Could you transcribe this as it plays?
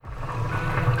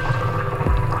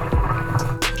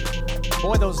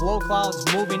Boy, those low clouds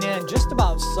moving in just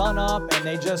about sun up, and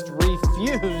they just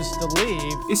refuse to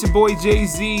leave. It's your boy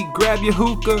Jay-Z. Grab your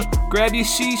hookah, grab your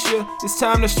shisha. It's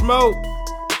time to smoke.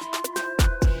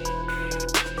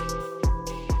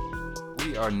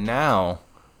 We are now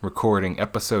recording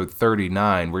episode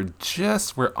 39.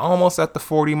 We're almost at the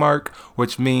 40 mark,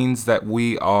 which means that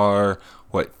we are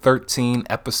 13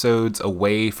 episodes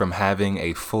away from having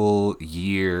a full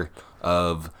year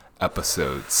of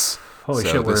episodes. Holy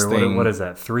shit, what is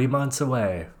that, 3 months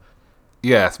away?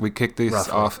 Yes, we kicked this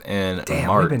Roughly. off in Damn,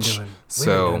 March. we've been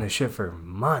doing this shit for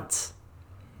months.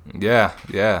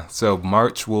 Yeah. So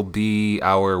March will be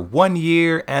our 1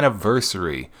 year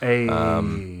anniversary.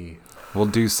 Hey. We'll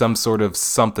do some sort of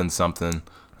something.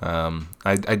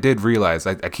 I did realize,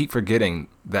 I keep forgetting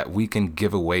that we can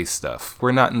give away stuff.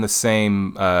 We're not in the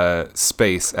same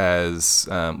space as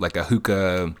like a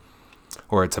hookah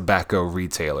or a tobacco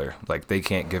retailer. Like, they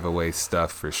can't give away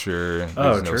stuff for sure.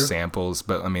 There's no samples.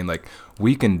 But, I mean, like,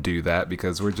 we can do that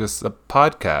because we're just a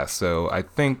podcast. So I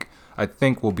think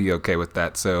we'll be okay with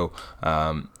that. So be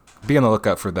on the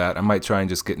lookout for that. I might try and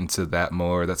just get into that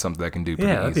more. That's something I can do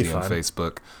pretty easy on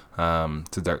Facebook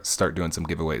to start doing some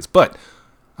giveaways. But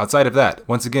outside of that,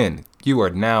 once again, you are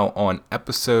now on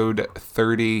episode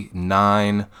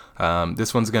 39.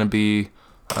 This one's going to be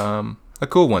a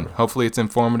cool one. Hopefully it's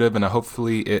informative, and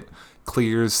hopefully it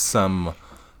clears some,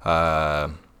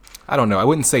 I don't know, I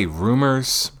wouldn't say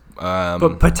rumors.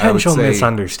 But potential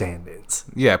misunderstandings.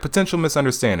 Yeah, potential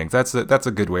misunderstandings. That's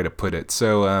a good way to put it.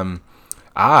 So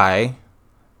I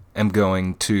am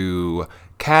going to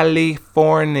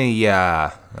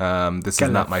California. This is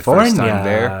not my first time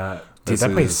there. Dude,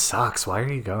 that place sucks. Why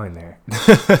are you going there?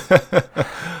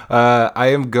 I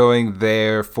am going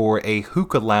there for a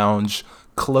hookah lounge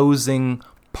closing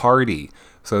party.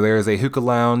 So there's a hookah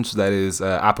lounge that is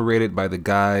operated by the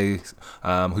guy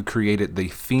who created the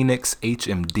Phoenix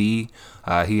HMD.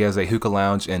 He has a hookah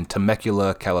lounge in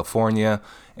Temecula, California,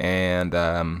 and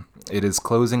it is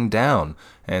closing down.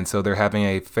 And so they're having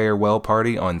a farewell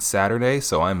party on Saturday.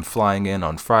 So I'm flying in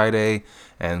on Friday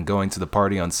and going to the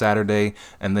party on Saturday,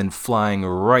 and then flying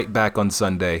right back on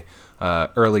Sunday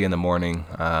early in the morning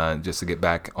just to get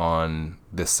back on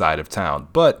this side of town.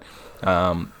 But,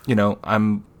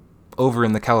 I'm over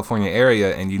in the California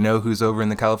area, and you know who's over in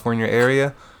the California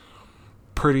area?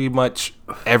 Pretty much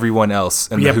everyone else.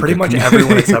 Pretty much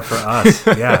everyone except for us.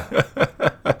 Yeah.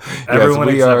 Everyone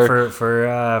except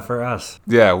for us.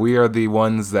 Yeah, we are the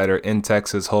ones that are in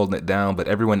Texas holding it down, but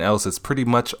everyone else is pretty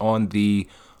much on the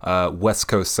West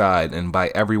Coast side. And by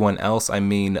everyone else, I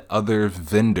mean other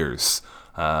vendors.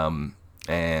 And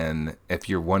if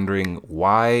you're wondering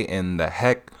why in the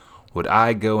heck would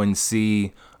I go and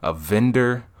see a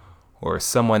vendor or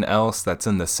someone else that's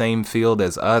in the same field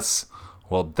as us,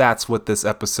 well, that's what this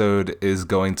episode is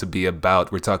going to be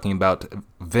about. We're talking about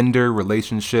vendor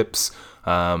relationships,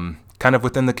 kind of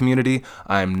within the community.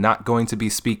 I'm not going to be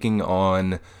speaking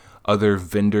on other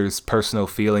vendors' personal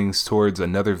feelings towards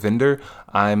another vendor.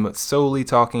 I'm solely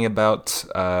talking about,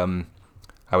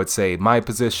 I would say, my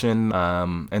position,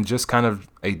 and just kind of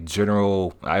a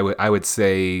general, I would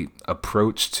say,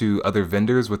 approach to other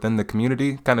vendors within the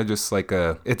community. Kind of just like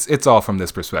it's all from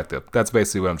this perspective. That's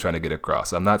basically what I'm trying to get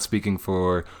across. I'm not speaking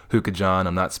for Hookah John.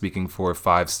 I'm not speaking for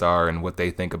 5 Star and what they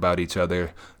think about each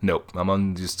other. Nope.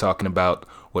 I'm just talking about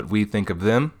what we think of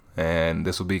them, and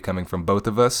this will be coming from both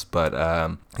of us. But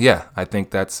I think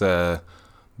that's going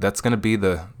to be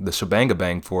the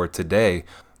shebang for today.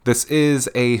 This is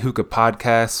a hookah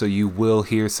podcast, so you will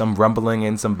hear some rumbling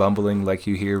and some bumbling like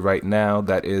you hear right now.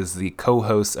 That is the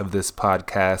co-host of this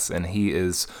podcast, and he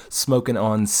is smoking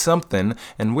on something,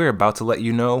 and we're about to let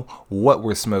you know what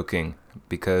we're smoking,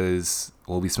 because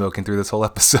we'll be smoking through this whole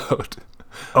episode.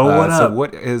 Oh, what up?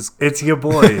 What is... It's your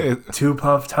boy, Two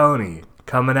Puff Tony,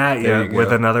 coming at you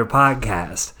with another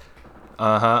podcast.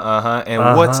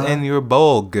 And what's in your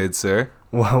bowl, good sir?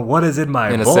 Well, what is in my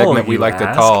bowl, in a segment we like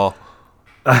to call...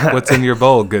 What's in your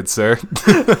bowl, good sir?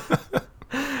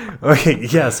 Okay,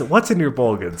 yes, what's in your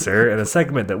bowl, good sir? In a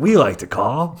segment that we like to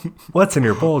call, What's in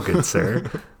your bowl, good sir?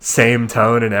 Same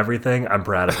tone and everything. I'm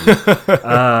proud of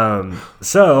you.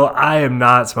 So I am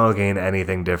not smoking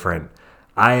anything different.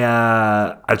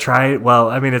 I tried,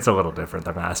 well, I mean, it's a little different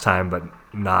than last time, but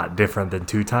not different than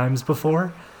 2 times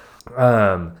before.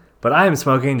 But I am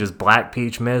smoking just Black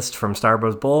Peach Mist from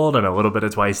Starbucks Bold and a little bit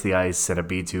of Twice the Ice and a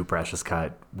B2 Precious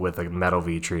Cut with a Metal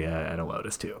Vitria and a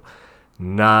Lotus 2.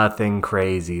 Nothing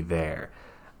crazy there.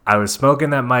 I was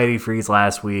smoking that Mighty Freeze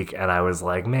last week, and I was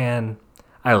like, man,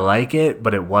 I like it,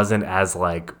 but it wasn't as,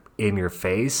 in your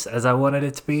face as I wanted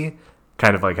it to be.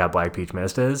 Kind of like how Black Peach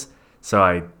Mist is.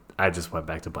 So I just went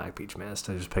back to Black Peach Mist.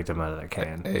 I just picked them out of their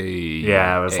can. Hey,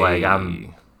 Yeah, I was like,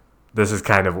 hey. this is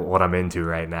kind of what I'm into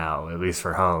right now, at least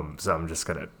for home. So I'm just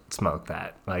gonna smoke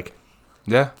that. Like,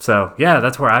 Yeah. so yeah,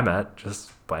 that's where I'm at.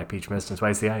 Just Black Peach Mist and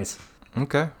Spicy Ice.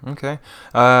 Okay.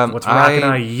 What's rocking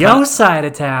on your side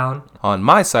of town? On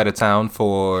my side of town,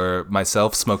 for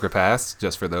myself, SMOKEorPASS,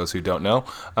 just for those who don't know,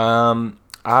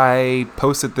 I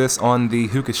posted this on the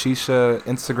Hookah Shisha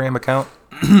Instagram account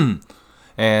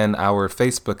and our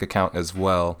Facebook account as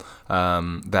well,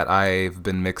 that I've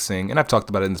been mixing, and I've talked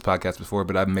about it in this podcast before,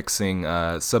 but I'm mixing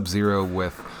Sub-Zero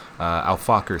with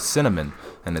Alfakar cinnamon,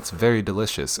 and it's very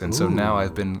delicious. And so now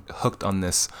I've been hooked on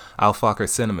this Alfakar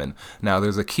cinnamon. Now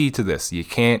there's a key to this. You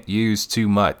can't use too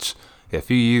much.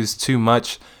 If you use too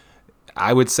much,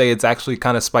 I would say it's actually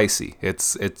kind of spicy.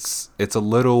 It's a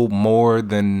little more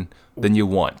than you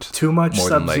want. Too much more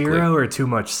than likely. Sub-Zero or too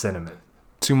much cinnamon?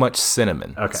 Too much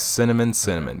cinnamon. Okay.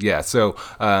 Cinnamon. Yeah. So,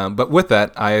 but with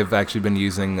that, I've actually been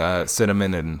using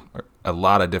cinnamon and a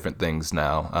lot of different things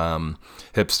now.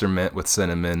 Hipster mint with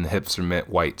cinnamon, hipster mint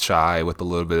white chai with a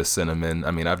little bit of cinnamon.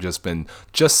 I mean, I've just been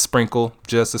just a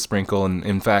sprinkle. And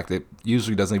in fact, it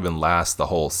usually doesn't even last the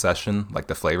whole session, like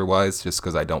the flavor wise, just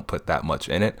because I don't put that much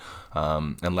in it.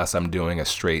 Unless I'm doing a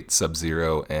straight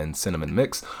Sub-Zero and cinnamon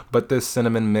mix. But this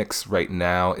cinnamon mix right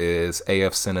now is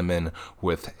AF cinnamon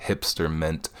with hipster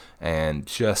mint and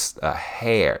just a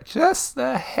hair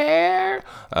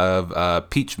of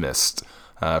peach mist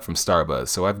from Starbuzz.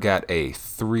 So I've got a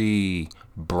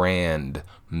 3-brand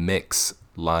mix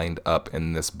lined up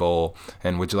in this bowl.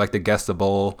 And would you like to guess the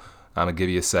bowl? I'm going to give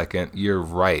you a second. You're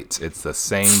right. It's the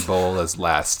same bowl as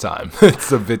last time. It's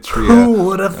the Vitria. Who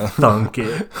would have thunk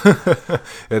it?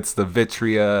 It's the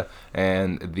Vitria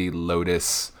and the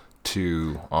Lotus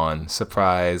 2 on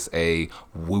surprise, a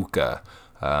Hookah.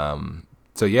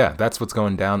 So yeah, that's what's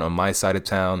going down on my side of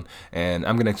town. And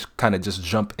I'm going to kind of just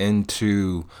jump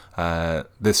into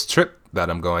this trip that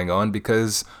I'm going on,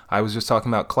 because I was just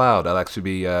talking about Cloud. I'll actually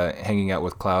be hanging out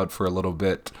with Cloud for a little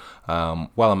bit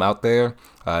while I'm out there.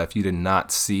 If you did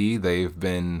not see, they've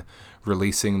been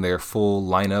releasing their full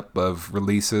lineup of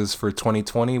releases for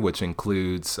 2020, which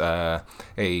includes a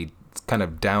kind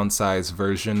of downsized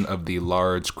version of the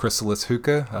large chrysalis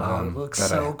hookah. It looks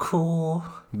so cool.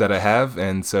 That I have,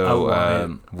 and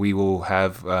so we will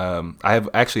have. I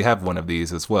actually have one of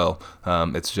these as well.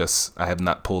 It's just I have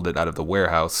not pulled it out of the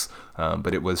warehouse,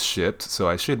 but it was shipped, so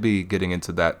I should be getting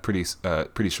into that pretty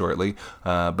shortly.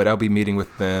 But I'll be meeting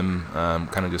with them,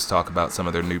 kind of just talk about some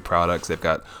of their new products. They've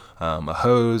got a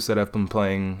hose that I've been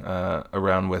playing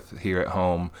around with here at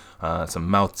home, some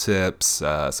mouth tips,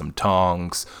 some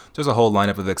tongs, just a whole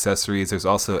lineup of accessories. There's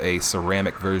also a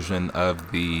ceramic version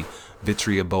of the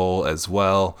Vitria bowl as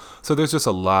well. So there's just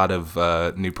a lot of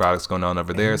new products going on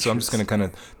over there. So I'm just going to kind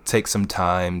of take some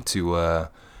time to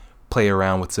play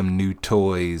around with some new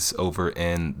toys over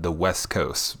in the West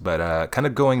Coast. But kind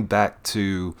of going back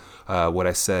to what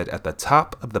I said at the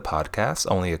top of the podcast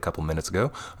only a couple minutes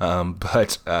ago.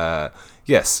 But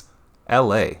yes,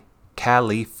 LA,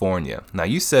 California. Now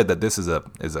you said that this is a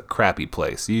crappy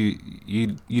place. You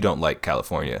don't like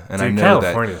California, and Dude, I know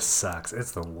California sucks.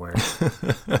 It's the worst.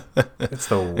 It's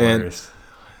the worst. And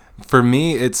for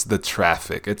me, it's the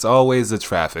traffic. It's always the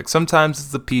traffic. Sometimes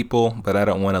it's the people, but I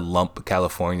don't want to lump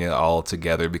California all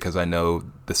together, because I know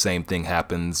the same thing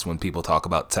happens when people talk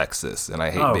about Texas, and I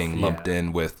hate being lumped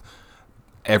in with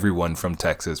everyone from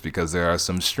Texas, because there are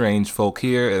some strange folk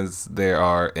here as there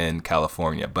are in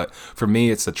California. But for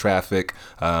me, it's the traffic.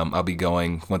 I'll be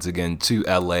going once again to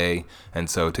LA, and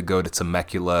so to go to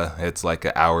Temecula, it's like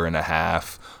an hour and a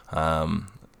half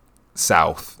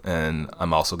south, and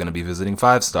I'm also going to be visiting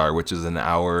 5 Star, which is an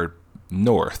hour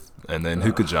north, and then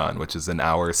Hookah, which is an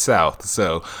hour south.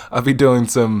 So I'll be doing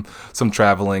some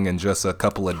traveling in just a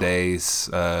couple of days,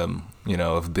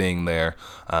 of being there.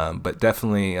 But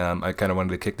definitely, I kind of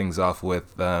wanted to kick things off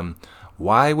with,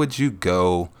 why would you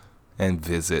go and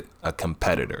visit a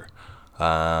competitor?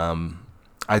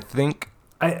 I think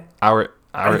I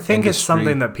industry, think it's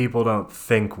something that people don't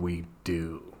think we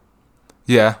do.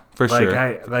 Yeah, for sure.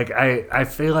 I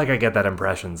feel like I get that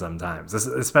impression sometimes,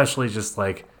 especially just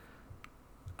like,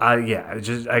 I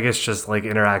guess just like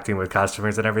interacting with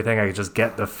customers and everything. I just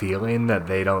get the feeling that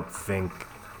they don't think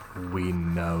we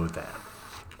know them,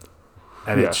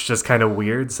 and it's just kind of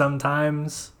weird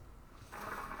sometimes,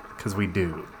 because we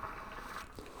do.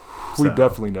 We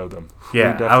definitely know them.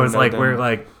 Yeah, I was like, we're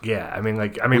like, yeah. I mean,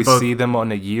 we both, see them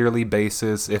on a yearly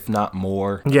basis, if not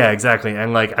more. Yeah, exactly.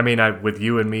 And like, I mean, with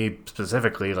you and me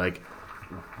specifically, like,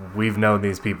 we've known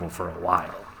these people for a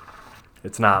while.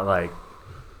 It's not like,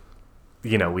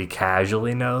 we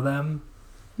casually know them.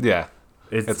 Yeah.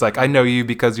 It's like, I know you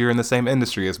because you're in the same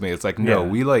industry as me. It's like, no,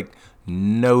 we like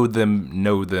know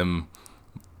them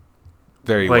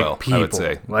very like well, people. I would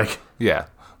say. Like, yeah.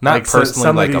 Not like, personally,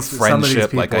 so like a these,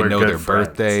 friendship, like I know their friends.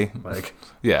 birthday. Like,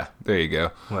 yeah, there you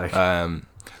go. Like,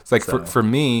 it's like for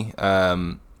me,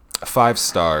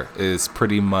 5-star is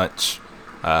pretty much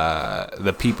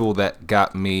the people that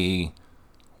got me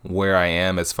where I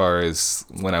am as far as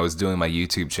when I was doing my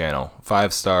YouTube channel.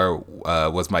 5-star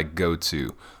was my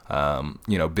go-to.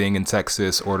 Being in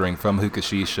Texas, ordering from Hookah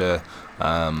Shisha,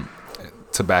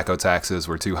 tobacco taxes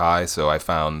were too high, so I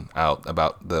found out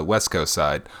about the West Coast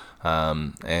side.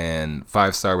 And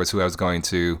 5-star was who I was going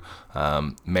to.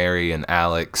 Mary and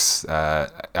Alex.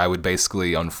 I would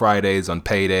basically, on Fridays, on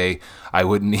payday, I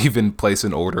wouldn't even place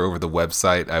an order over the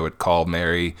website. I would call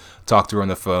Mary, talk to her on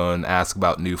the phone, ask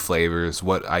about new flavors,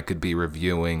 what I could be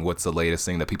reviewing, what's the latest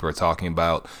thing that people are talking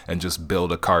about, and just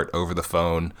build a cart over the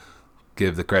phone,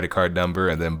 give the credit card number,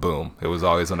 and then boom. It was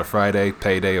always on a Friday,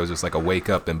 payday. It was just like a wake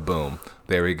up and boom.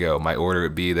 There we go. My order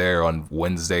would be there on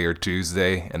Wednesday or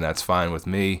Tuesday, and that's fine with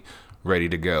me, ready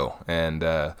to go. And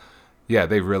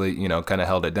they really, kind of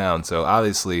held it down. So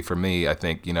obviously for me, I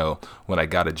think, when I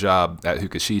got a job at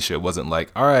Hookah Shisha, it wasn't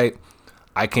like, all right,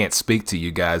 I can't speak to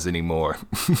you guys anymore.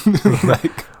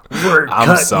 Like,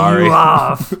 I'm sorry. You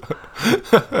off.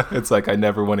 It's like, I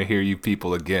never want to hear you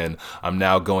people again. I'm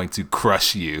now going to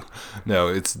crush you. No,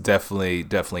 it's definitely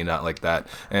not like that.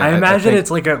 And I imagine think,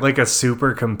 it's like a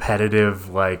super competitive,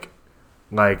 like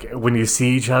when you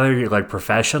see each other, you're like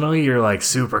professionally, you're like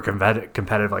super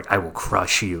competitive. Like, I will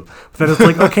crush you. But then it's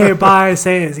like, okay, bye.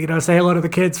 Say hello to the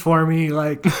kids for me.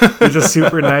 Like, you're just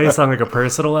super nice on like a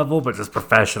personal level, but just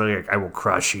professionally, like, I will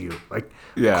crush you. Like,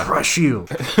 crush you.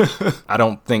 I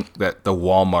don't think that the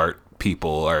Walmart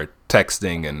people are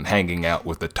texting and hanging out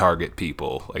with the Target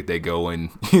people. Like, they go and,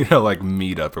 like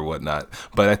meet up or whatnot.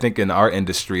 But I think in our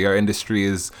industry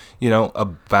is,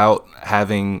 about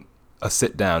having a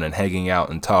sit down and hanging out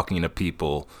and talking to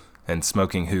people and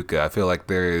smoking hookah. I feel like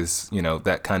there is,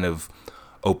 that kind of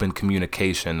open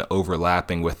communication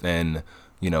overlapping within,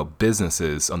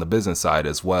 businesses on the business side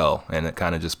as well. And it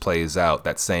kind of just plays out.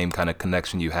 That same kind of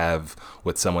connection you have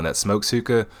with someone that smokes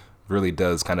hookah really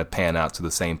does kind of pan out to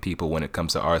the same people when it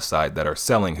comes to our side that are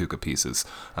selling hookah pieces.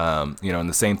 And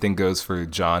the same thing goes for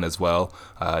John as well.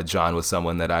 John was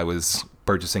someone that I was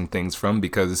purchasing things from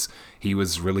because he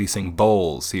was releasing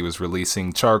bowls, he was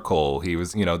releasing charcoal, he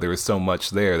was, there was so much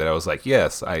there that I was like,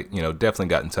 yes, I, definitely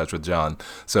got in touch with John.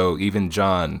 So even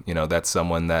John, that's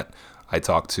someone that I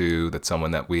talk to, that's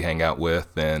someone that we hang out with,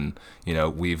 and,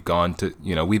 we've gone to,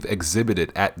 we've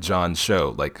exhibited at John's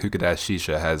show. Like, Hookah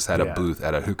Shisha has had a booth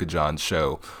at a Hookah John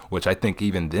show, which I think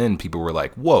even then people were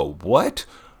like, whoa, what?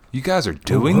 You guys are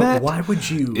doing that? Why would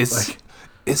you?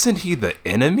 Isn't he the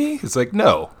enemy? It's like,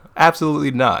 no.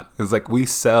 Absolutely not. It's like, we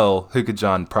sell Hookah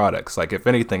John products. Like, if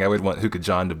anything, I would want Hookah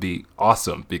John to be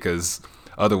awesome, because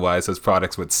otherwise his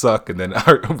products would suck, and then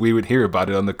we would hear about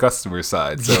it on the customer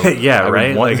side. So right?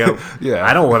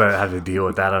 I don't want to have to deal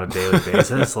with that on a daily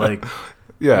basis. Like,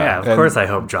 of course I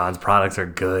hope John's products are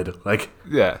good. Like,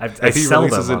 I sell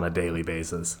them on a daily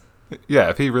basis. Yeah,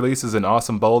 if he releases an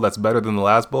awesome bowl that's better than the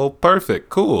last bowl, perfect,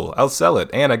 cool, I'll sell it,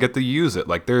 and I get to use it.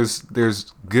 Like, there's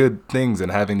good things in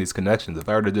having these connections. If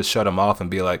I were to just shut them off and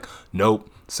be like,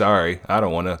 nope, sorry, I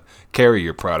don't want to carry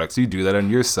your products, you do that on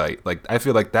your site. Like, I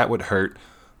feel like that would hurt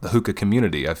the hookah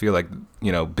community. I feel like,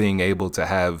 being able to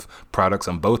have products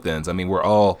on both ends. I mean, we're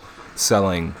all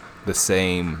selling the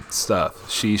same stuff: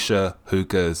 shisha,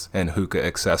 hookahs, and hookah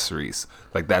accessories.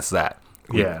 Like, that's that.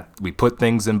 We put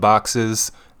things in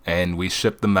boxes and we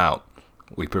ship them out.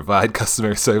 We provide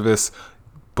customer service.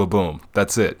 Boom.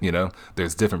 That's it.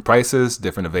 There's different prices,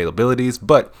 different availabilities,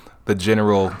 but the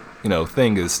general,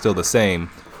 thing is still the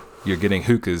same. You're getting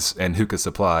hookahs and hookah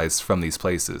supplies from these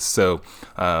places. So,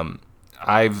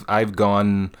 I've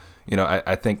gone,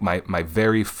 I think my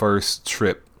very first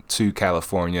trip to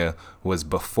California was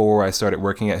before I started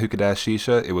working at Hookah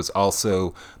Shisha. It was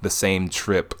also the same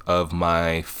trip of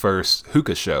my first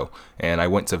hookah show. And I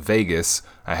went to Vegas.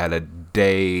 I had a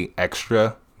day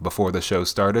extra before the show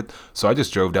started. So I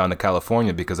just drove down to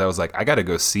California because I was like, I got to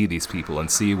go see these people and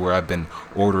see where I've been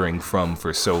ordering from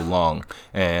for so long.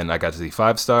 And I got to see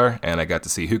 5-star, and I got to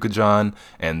see Hookah John,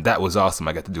 and that was awesome.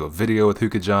 I got to do a video with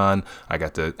Hookah John. I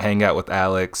got to hang out with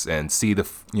Alex and see the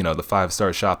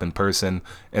 5-star shop in person,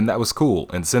 and that was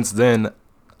cool. And since then,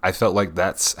 I felt like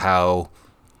that's how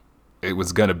it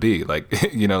was gonna be. Like,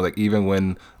 like, even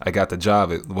when I got the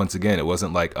job, once again, it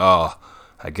wasn't like, oh,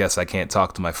 I guess I can't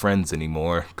talk to my friends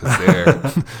anymore because they're.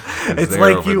 It's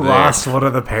like you lost one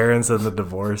of the parents in the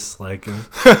divorce. Like,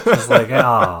 it's like,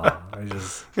 oh,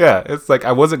 Yeah, it's like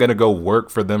I wasn't gonna go work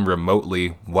for them remotely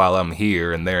while I'm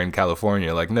here and they're in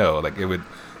California. Like, no, like it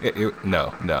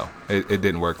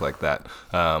didn't work like that.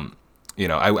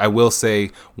 I will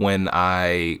say when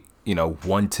I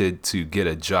wanted to get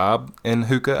a job in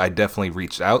hookah, I definitely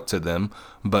reached out to them,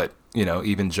 but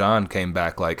even John came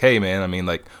back like, hey man, I mean,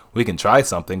 like, we can try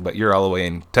something, but you're all the way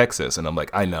in Texas. And I'm like,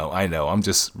 I know. I'm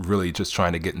just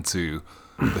trying to get into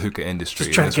the hookah industry.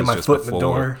 Just trying to get my foot in the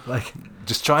door. Like,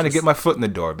 just trying to get my foot in the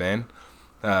door, man.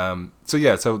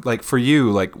 So like for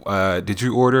you, like, did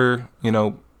you order,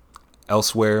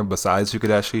 elsewhere besides Hookah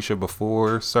Shisha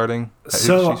before starting at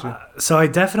Hookah Shisha? So I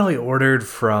definitely ordered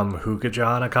from Hookah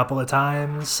John a couple of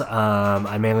times.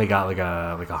 I mainly got like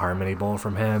a Harmony bowl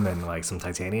from him and like some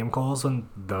titanium coals when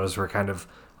those were kind of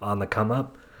on the come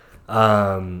up.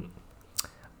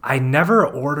 I never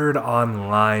ordered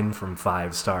online from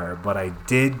 5 Star, but I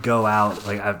did go out,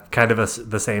 like, I've kind of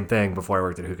the same thing before I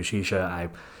worked at Hookah Shisha.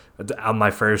 On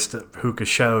my first hookah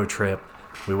show trip,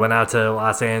 we went out to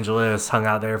Los Angeles, hung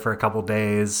out there for a couple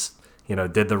days,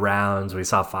 did the rounds. We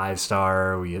saw 5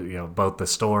 Star, we, both the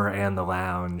store and the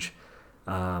lounge,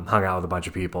 hung out with a bunch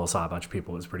of people, saw a bunch of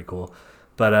people. It was pretty cool.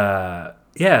 But,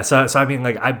 yeah, so I mean,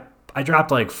 like, I dropped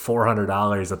like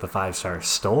 $400 at the 5 Star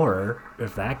store,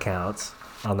 if that counts,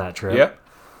 on that trip. Yeah.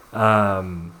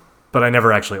 But I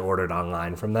never actually ordered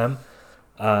online from them.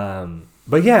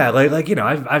 But yeah,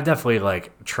 I've definitely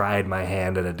like tried my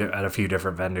hand at a few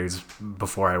different vendors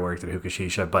before I worked at Hookah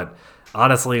Shisha. But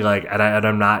honestly, like, and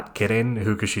I'm not kidding,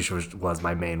 Hookah Shisha was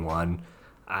my main one.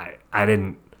 I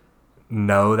didn't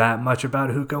know that much about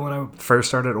hookah when I first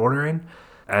started ordering,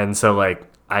 and so like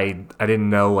I didn't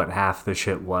know what half the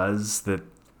shit was that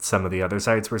some of the other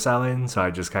sites were selling. So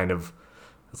I just kind of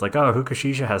was like, oh, Hookah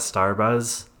Shisha has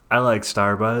Starbuzz. I like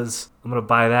Starbuzz. I'm going to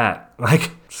buy that.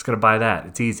 Like, just going to buy that.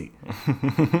 It's easy.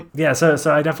 Yeah, so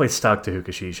I definitely stuck to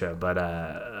Hookah Shisha, but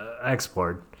I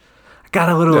explored. I got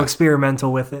a little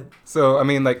experimental with it. So, I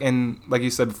mean, like you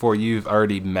said before, you've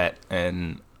already met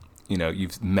and,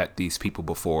 you've met these people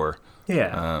before.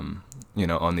 Yeah.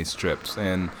 On these trips.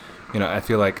 And, I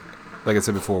feel like I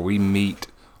said before, we meet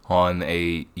on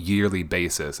a yearly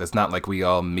basis. It's not like we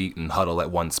all meet and huddle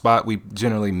at one spot. We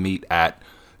generally meet at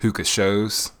hookah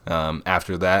shows.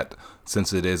 After that,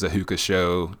 since it is a hookah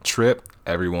show trip,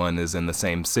 everyone is in the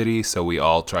same city, so we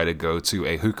all try to go to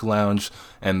a hookah lounge,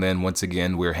 and then once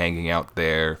again we're hanging out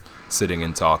there, sitting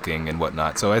and talking and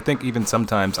whatnot. So I think even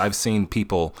sometimes I've seen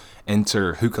people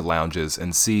enter hookah lounges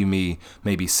and see me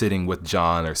maybe sitting with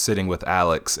John or sitting with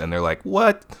Alex, and they're like,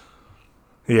 what?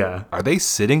 Yeah. Are they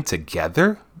sitting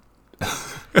together?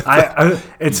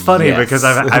 It's funny Yes. because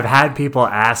I've had people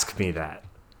ask me that.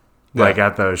 Like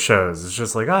at those shows, it's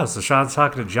just like, oh, so Sean's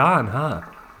talking to John, huh?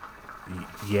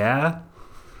 Yeah.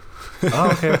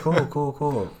 Oh, okay,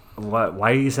 cool.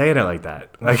 Why are you saying it like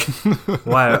that? Like,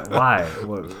 why?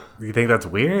 What, you think that's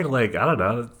weird? Like, I don't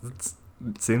know.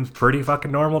 It seems pretty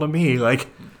fucking normal to me. Like,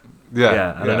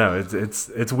 yeah, I don't know.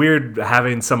 It's weird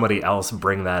having somebody else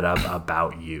bring that up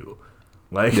about you.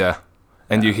 Like, yeah.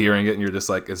 And you hearing it, and you're just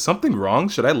like, is something wrong?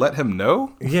 Should I let him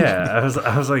know? Yeah,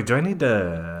 I was like, do I need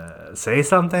to say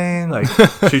something? Like,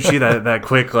 shoot you that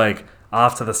quick, like,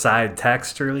 off to the side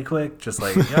text really quick? Just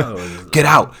like, yo. Get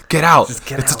out. Just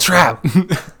get it's out, a trap.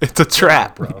 It's a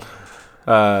trap. bro.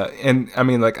 And, I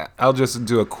mean, like, I'll just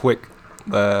do a quick,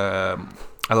 a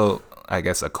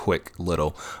quick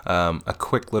little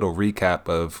recap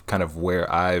of kind of where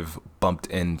I've bumped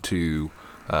into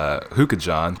Hookah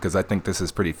John, because I think this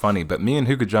is pretty funny. But me and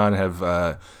Hookah John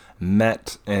have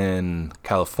met in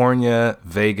California,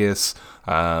 Vegas.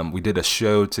 We did a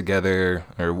show together,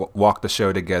 or walked the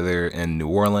show together in New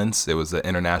Orleans. It was the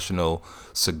International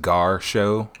Cigar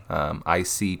Show,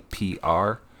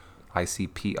 ICPR.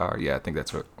 Yeah, I think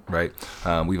that's right.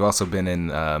 We've also been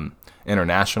in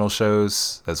international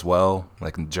shows as well,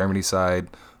 like in Germany side.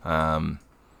 And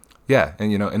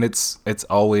and it's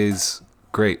always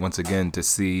great once again to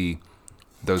see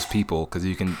those people, because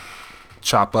you can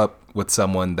chop up with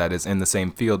someone that is in the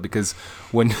same field. Because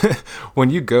when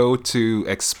you go to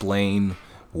explain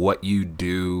what you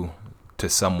do to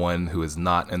someone who is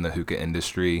not in the hookah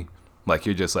industry, like,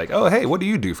 you're just like, oh, hey, what do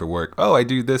you do for work? Oh, I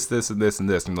do this and this and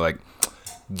this. And you're like,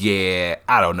 yeah,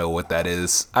 I don't know what that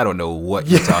is. I don't know what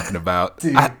you're talking about.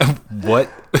 Dude. What?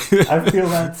 I feel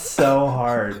that so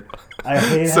hard. I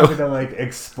hate having to like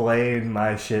explain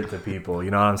my shit to people. You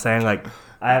know what I'm saying? Like,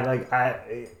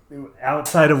 I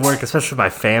outside of work, especially with my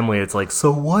family, it's like,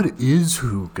 so what is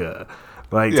hookah?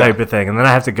 Like, type of thing. And then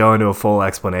I have to go into a full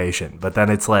explanation. But then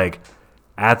it's like,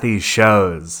 at these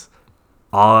shows,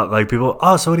 all like people,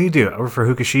 oh, so what do you do? I work for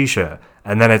Hookah Shisha.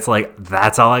 And then it's like,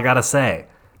 that's all I gotta say.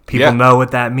 People know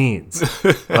what that means.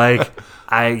 Like,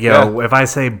 if I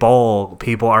say bowl,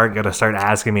 people aren't going to start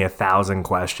asking me 1,000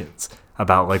 questions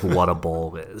about like what a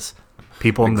bowl is.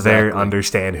 People there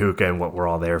understand hookah and what we're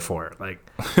all there for. Like,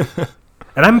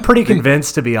 and I'm pretty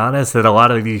convinced, to be honest, that a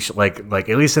lot of these, like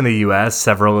at least in the U.S.,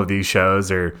 several of these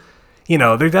shows are,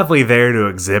 they're definitely there to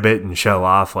exhibit and show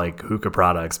off like hookah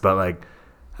products. But like,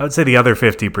 I would say the other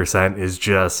 50% is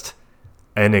just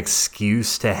an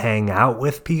excuse to hang out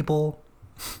with people.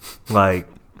 Like,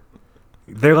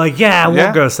 they're like,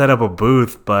 we'll go set up a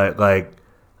booth, but like,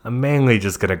 I'm mainly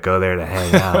just going to go there to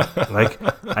hang out. Like,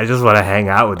 I just want to hang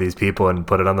out with these people and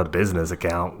put it on the business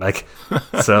account. Like,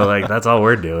 so like, that's all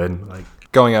we're doing. Like,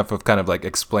 going off of kind of like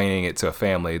explaining it to a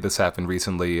family, this happened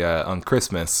recently on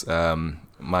Christmas.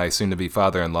 My soon-to-be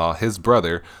father-in-law, his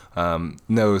brother,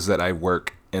 knows that I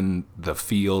work in the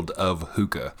field of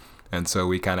hookah. And so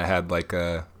we kind of had like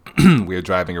we were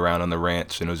driving around on the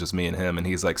ranch and it was just me and him. And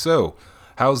he's like, so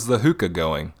how's the hookah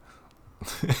going?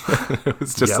 It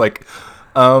was just like,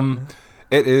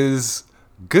 it is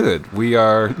good. We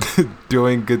are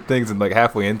doing good things. And like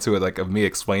halfway into it, like of me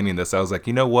explaining this, I was like,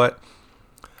 you know what?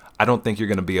 I don't think you're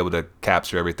going to be able to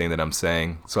capture everything that I'm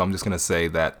saying. So I'm just going to say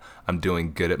that I'm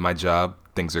doing good at my job.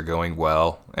 Things are going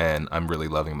well. And I'm really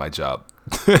loving my job.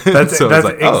 That's so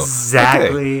like,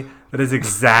 exactly. Okay. That is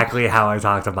exactly how I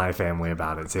talk to my family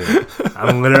about it too.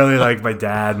 I'm literally like my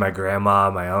dad, my grandma,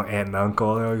 my aunt and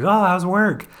uncle. They're like, "Oh, how's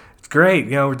work? It's great.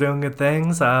 We're doing good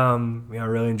things.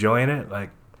 Really enjoying it."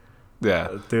 Like,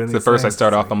 doing these first things. I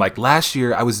start off, I'm like, last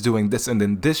year I was doing this, and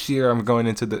then this year I'm going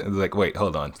into like, wait,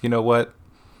 hold on. You know what?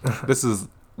 This is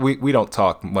we don't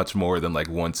talk much more than like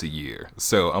once a year,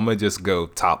 so I'm gonna just go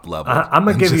top level. I'm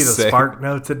gonna give you the Spark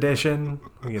Notes edition.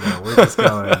 We're just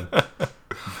going.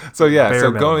 So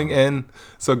going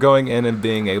in and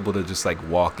being able to just like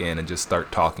walk in and just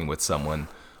start talking with someone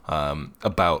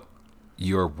about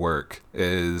your work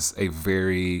is a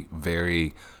very,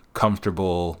 very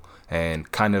comfortable and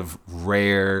kind of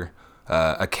rare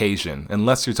occasion,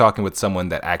 unless you're talking with someone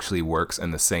that actually works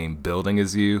in the same building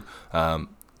as you.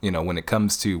 When it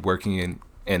comes to working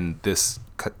in this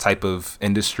type of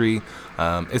industry,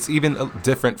 it's even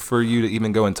different for you to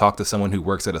even go and talk to someone who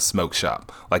works at a smoke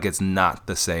shop. Like, it's not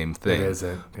the same thing. It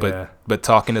isn't. But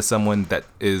talking to someone that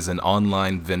is an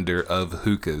online vendor of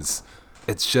hookahs,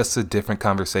 it's just a different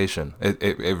conversation.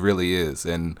 It really is.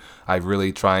 And I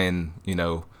really try and,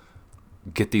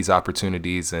 get these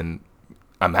opportunities, and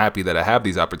I'm happy that I have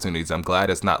these opportunities. I'm glad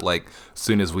it's not like as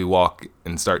soon as we walk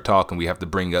and start talking, we have to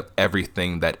bring up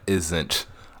everything that isn't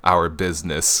our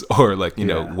business or like,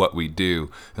 what we do.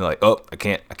 And like, oh, I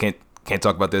can't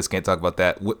talk about this, can't talk about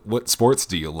that. What sports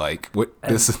do you like?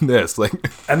 This and this, like.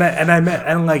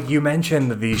 And like you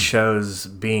mentioned these shows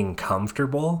being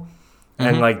comfortable,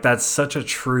 and like that's such a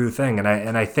true thing. And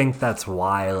I think that's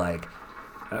why, like,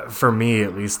 for me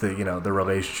at least, the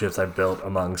relationships I've built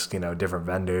amongst different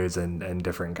vendors and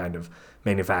different kind of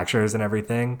manufacturers and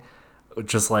everything,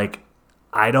 just like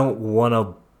I don't want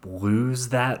to lose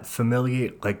that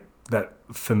familiar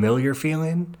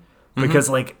feeling, because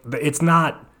like it's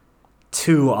not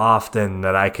too often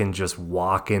that I can just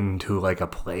walk into like a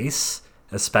place,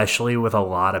 especially with a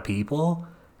lot of people,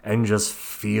 and just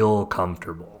feel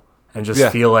comfortable and just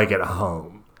feel like at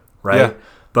home, right?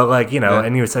 But like,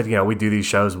 and you said, we do these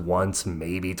shows once,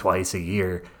 maybe twice a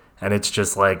year. And it's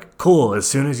just like, cool. As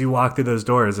soon as you walk through those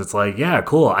doors, it's like, yeah,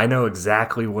 cool. I know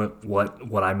exactly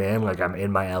what I'm in. Like, I'm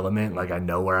in my element. Like, I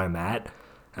know where I'm at.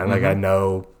 And like, I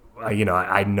know,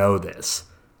 I know this.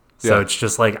 So it's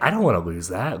just like, I don't want to lose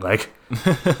that. Like,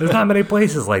 there's not many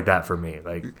places like that for me.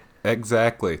 Like,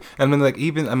 exactly. And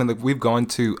then we've gone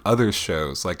to other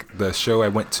shows. Like the show I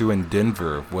went to in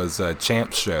Denver was a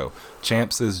Champs show.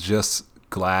 Champs is just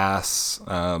glass,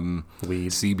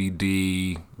 weed,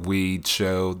 CBD, weed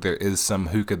show. There is some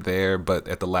hookah there, but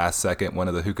at the last second, one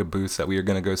of the hookah booths that we were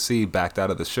going to go see backed out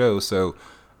of the show, so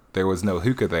there was no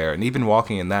hookah there. And even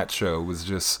walking in that show was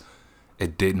just,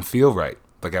 it didn't feel right.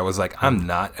 Like, I was like, I'm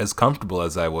not as comfortable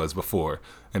as I was before.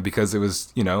 And because it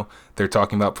was, they're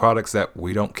talking about products that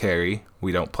we don't carry,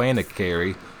 we don't plan to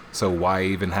carry, so why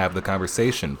even have the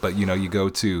conversation? But, you go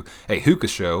to a hookah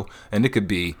show, and it could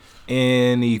be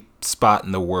any spot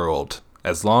in the world.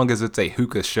 As long as it's a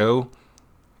hookah show,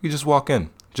 you just walk in.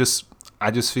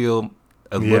 I just feel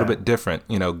a little bit different,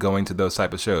 going to those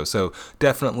type of shows. So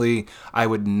definitely, I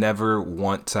would never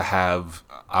want to have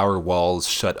our walls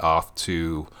shut off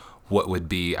to what would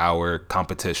be our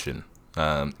competition.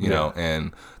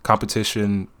 And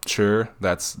competition, sure,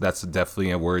 that's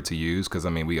definitely a word to use, because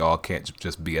we all can't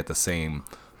just be at the same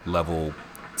level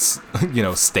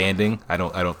standing. I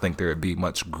don't think there would be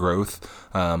much growth,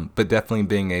 but definitely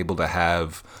being able to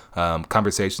have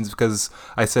conversations, because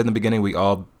I said in the beginning we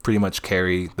all pretty much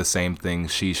carry the same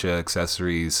things: shisha,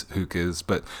 accessories, hookahs,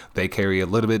 but they carry a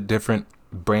little bit different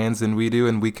brands than we do,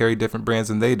 and we carry different brands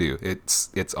than they do.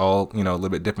 It's all a little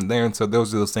bit different there, and so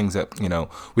those are those things that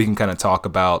we can kind of talk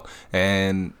about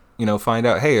and find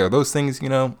out, hey, are those things,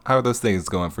 how are those things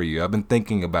going for you? I've been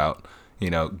thinking about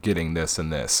getting this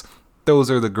and this.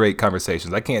 Those are the great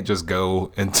conversations. I can't just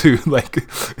go into like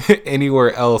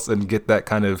anywhere else and get that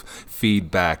kind of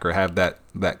feedback or have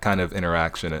that kind of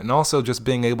interaction. And also just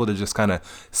being able to just kind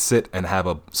of sit and have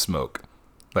a smoke.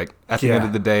 Like at the end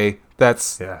of the day,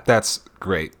 that's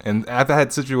great. And I've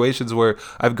had situations where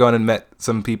I've gone and met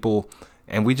some people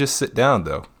and we just sit down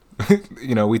though.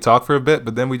 We talk for a bit,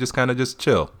 but then we just kind of just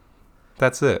chill.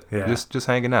 That's it. Yeah. Just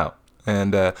hanging out.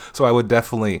 And so I would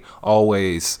definitely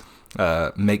always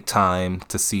make time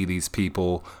to see these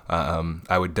people.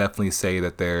 I would definitely say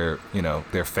that they're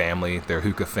family, they're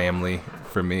hookah family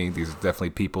for me. These are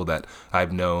definitely people that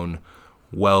I've known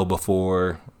well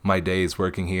before my days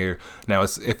working here. Now,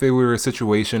 if it were a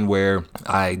situation where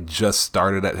I just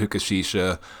started at Hookah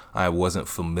Shisha, I wasn't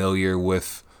familiar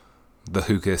with the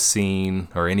hookah scene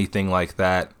or anything like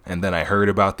that, and then I heard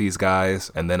about these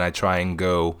guys, and then I try and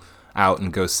go out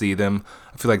and go see them,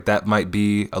 I feel like that might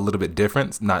be a little bit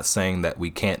different. Not saying that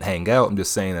we can't hang out. I'm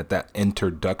just saying that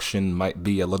introduction might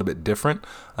be a little bit different.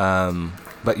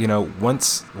 But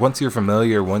once you're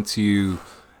familiar, once you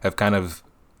have kind of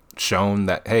shown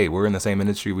that, hey, we're in the same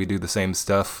industry, we do the same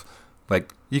stuff,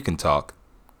 like you can talk.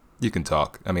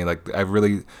 I mean, like I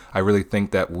really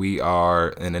think that we are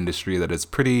an industry that is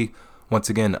pretty, once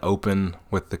again, open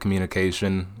with the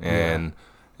communication and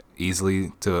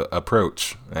easily to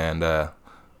approach, and that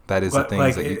is the thing.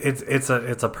 Like it's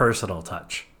a personal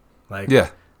touch. Like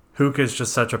hookah is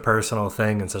just such a personal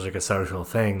thing and such like a social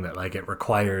thing that like it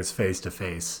requires face to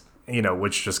face.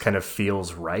 Which just kind of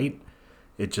feels right.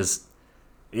 It just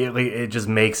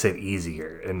makes it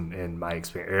easier in my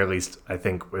experience, or at least I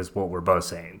think is what we're both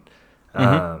saying.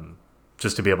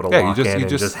 Just to be able to walk in and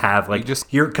just have like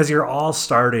because you're all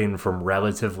starting from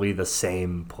relatively the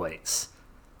same place.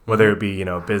 Whether it be,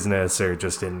 business or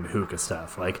just in hookah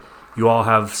stuff. Like, you all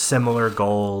have similar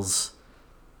goals,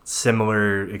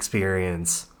 similar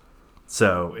experience.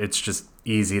 So it's just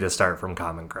easy to start from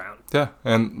common ground. Yeah.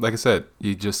 And like I said,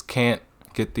 you just can't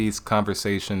get these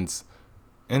conversations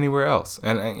anywhere else.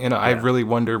 And, I really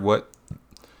wonder what,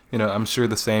 I'm sure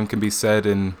the same can be said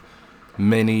in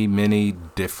many, many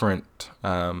different,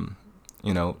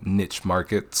 niche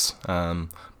markets.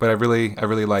 But I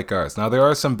really like ours. Now, there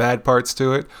are some bad parts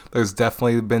to it. There's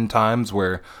definitely been times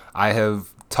where I have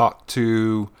talked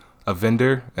to a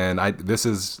vendor, and this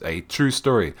is a true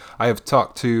story. I have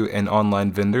talked to an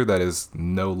online vendor that is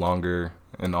no longer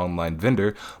an online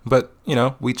vendor, but,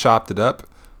 we chopped it up,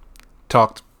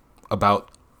 talked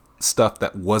about stuff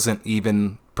that wasn't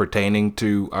even pertaining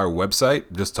to our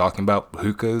website, just talking about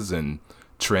hookahs and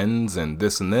trends and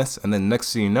this, and then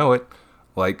next thing you know it,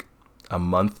 like a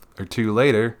month or two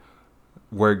later,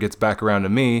 where it gets back around to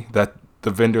me that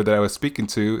the vendor that I was speaking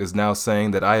to is now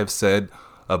saying that I have said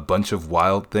a bunch of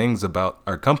wild things about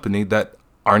our company that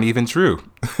aren't even true.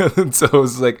 So it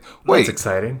was like, wait, that's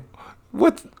exciting.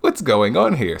 What's going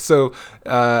on here? So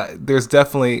there's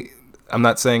definitely, I'm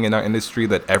not saying in our industry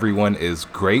that everyone is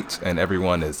great and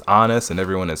everyone is honest and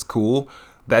everyone is cool.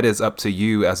 That is up to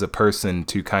you as a person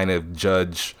to kind of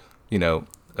judge,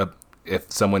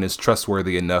 if someone is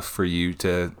trustworthy enough for you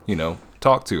to,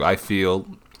 talk to. I feel,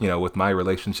 with my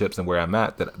relationships and where I'm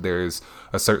at, that there's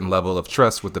a certain level of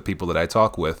trust with the people that I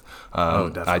talk with.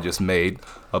 I just made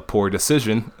a poor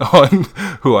decision on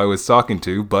who I was talking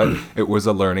to, but it was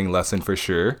a learning lesson for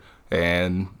sure.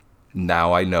 And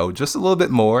now I know just a little bit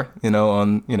more,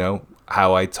 on,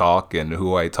 how I talk and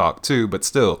who I talk to, but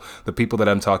still the people that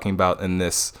I'm talking about in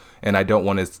this, and I don't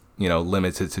want to,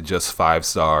 limit it to just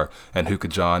 5-Star and Hookah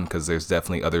John, because there's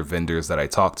definitely other vendors that I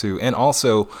talk to. And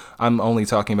also, I'm only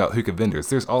talking about hookah vendors.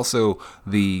 There's also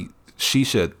the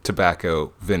shisha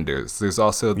tobacco vendors. There's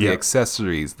also the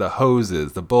accessories, the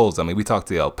hoses, the bowls. I mean, we talked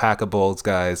to the alpaca bowls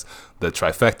guys, the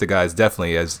Trifecta guys,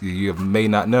 definitely. As you may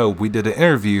not know, we did an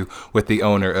interview with the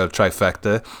owner of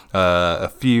Trifecta a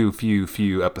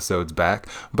few episodes back.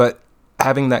 But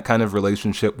having that kind of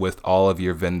relationship with all of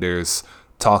your vendors,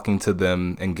 talking to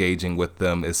them, engaging with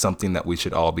them is something that we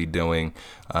should all be doing.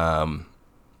 And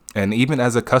even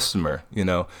as a customer,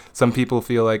 some people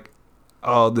feel like,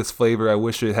 oh, this flavor, I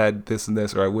wish it had this and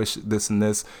this, or I wish this and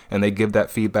this, and they give that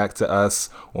feedback to us,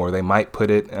 or they might put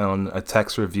it on a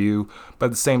text review. But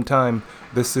at the same time,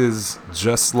 this is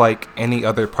just like any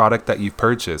other product that you've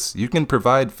purchased. You can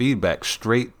provide feedback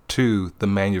straight to the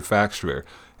manufacturer,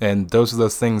 and those are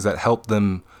those things that help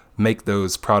them make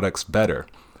those products better.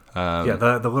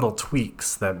 The little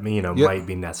tweaks that might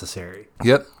be necessary.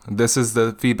 Yep, this is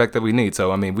the feedback that we need.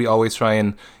 So I mean, we always try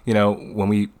and when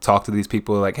we talk to these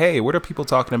people, like, hey, what are people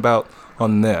talking about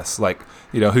on this? Like,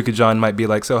 Hookah John might be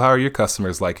like, so how are your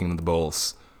customers liking the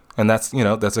bowls? And that's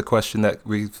that's a question that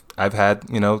I've had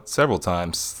several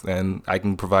times, and I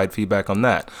can provide feedback on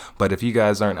that. But if you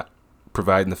guys aren't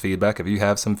providing the feedback, if you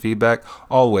have some feedback,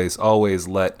 always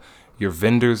let your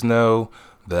vendors know,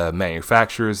 the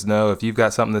manufacturers know. If you've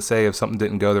got something to say, if something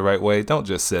didn't go the right way, don't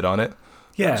just sit on it.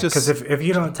 Yeah, because if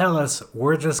you don't tell us,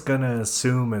 we're just going to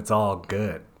assume it's all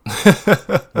good.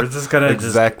 We're just going to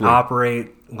just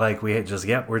operate like we're just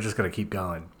going to keep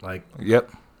going. Like,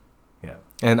 yep. Yeah.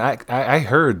 And I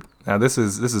heard, now this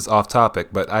is off topic,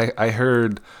 but I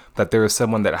heard that there was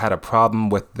someone that had a problem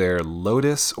with their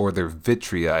Lotus or their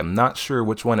Vitria. I'm not sure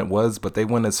which one it was, but they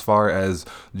went as far as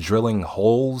drilling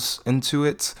holes into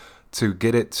it to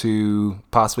get it to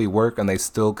possibly work, and they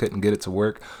still couldn't get it to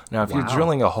work. Now, if you're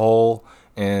drilling a hole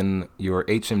in your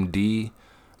HMD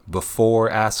before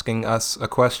asking us a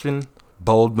question,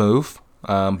 bold move.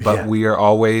 But we are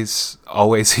always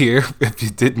here. If you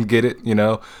didn't get it,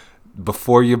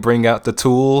 before you bring out the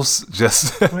tools,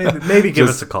 just maybe give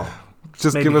us a call.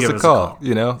 Just give us a call.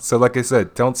 So like I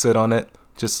said, don't sit on it.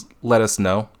 Just let us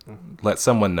know. Let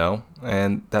someone know,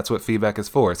 and that's what feedback is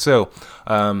for. So,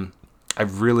 I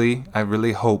really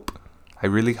hope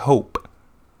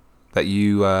that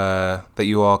you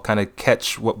all kind of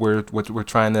catch what we're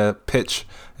trying to pitch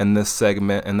in this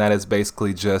segment, and that is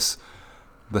basically just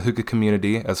the hookah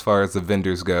community as far as the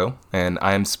vendors go. And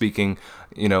I am speaking,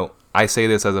 I say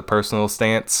this as a personal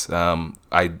stance.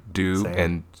 I do,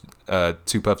 Same. and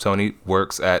Two Puff Tony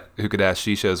works at Hookah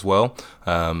Shisha as well.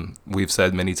 We've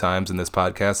said many times in this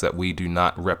podcast that we do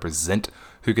not represent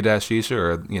Hookah Shisha,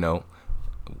 or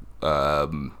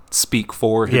speak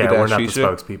for Hookah we're not Shisha. the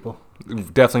spokespeople.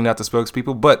 Definitely not the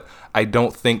spokespeople, but I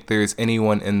don't think there's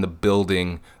anyone in the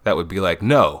building that would be like,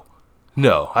 no,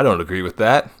 I don't agree with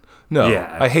that. No,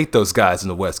 I hate those guys in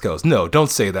the West Coast. No, don't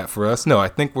say that for us. No, I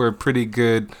think we're a pretty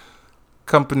good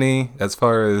company as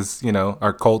far as,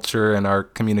 our culture and our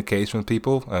communication with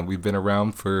people. We've been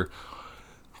around for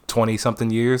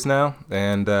 20-something years now.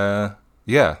 And,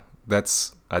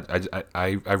 that's,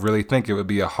 I really think it would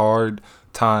be a hard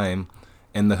time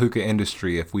in the hookah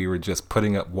industry if we were just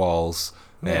putting up walls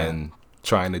and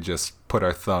trying to just put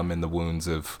our thumb in the wounds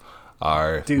of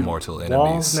our mortal enemies.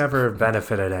 Walls never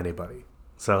benefited anybody.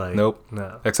 So nope.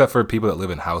 No. Except for people that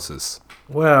live in houses.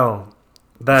 Well,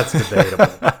 that's debatable.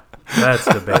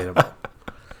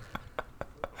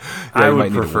 I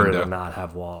would prefer to not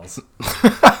have walls.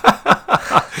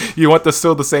 You want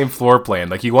still the same floor plan.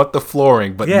 Like, you want the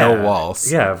flooring, but no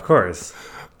walls. Yeah, of course.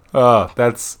 Oh,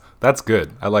 that's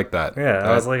good. I like that. Yeah,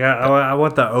 I was like, I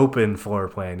want the open floor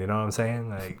plan. You know what I'm saying?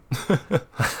 Like,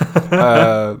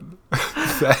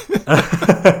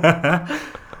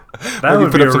 that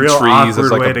would be a real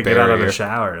awkward way to get out of the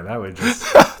shower. That would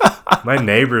just, my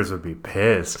neighbors would be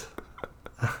pissed.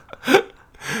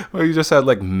 Well, you just had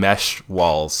like mesh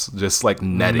walls, just like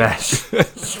netting. Mesh.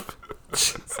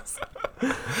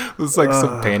 It's like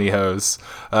some pantyhose.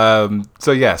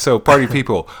 So party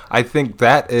people, I think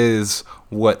that is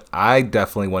what I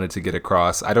definitely wanted to get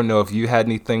across. I don't know if you had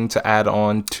anything to add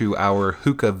on to our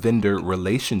hookah vendor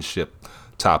relationship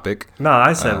topic. No,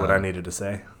 I said what I needed to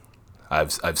say.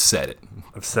 I've said it.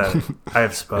 I've said it. I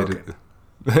have spoken.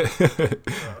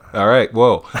 All right.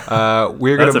 Whoa.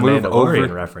 We're gonna move over.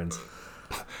 Reference.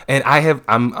 And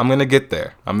I'm gonna get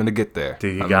there.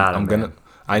 Dude, you got it.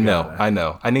 I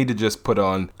know. I need to just put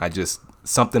on.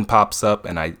 Something pops up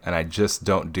and I just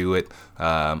don't do it.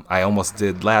 I almost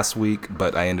did last week,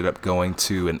 but I ended up going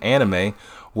to an anime,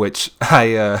 which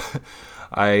I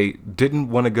didn't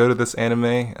want to go to this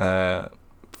anime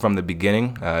from the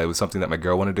beginning. It was something that my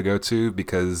girl wanted to go to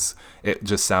because it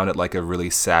just sounded like a really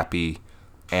sappy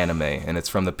anime, and it's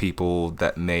from the people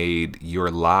that made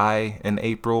Your Lie in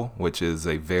April, which is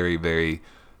a very, very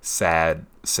sad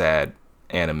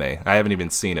anime. I haven't even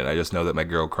seen it. I just know that my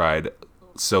girl cried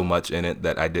so much in it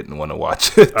that I didn't want to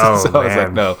watch it. Oh, so man. I was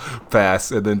like, no,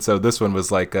 pass. And then so this one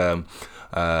was like, it was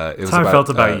That's how I felt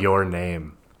about Your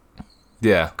Name.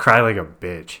 Yeah. Cry like a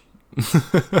bitch.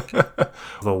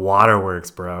 The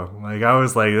waterworks, bro. Like, I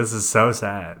was like, this is so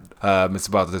sad. It's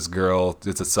about this girl.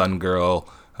 It's a sun girl.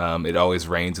 It always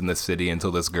rains in the city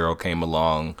until this girl came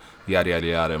along, yada, yada,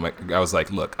 yada. And I was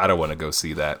like, look, I don't want to go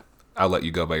see that. I'll let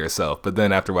you go by yourself. But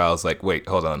then after a while, I was like, wait,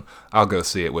 hold on. I'll go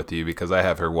see it with you because I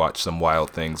have her watch some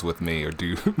wild things with me or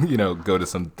do, go to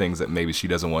some things that maybe she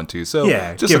doesn't want to. So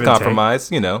just a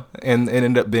compromise, and it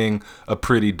ended up being a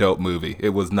pretty dope movie. It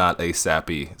was not a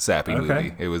sappy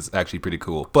movie. It was actually pretty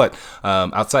cool. But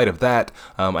outside of that,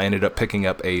 I ended up picking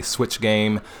up a Switch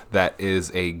game that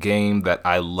is a game that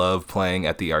I love playing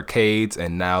at the arcades.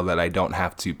 And now that I don't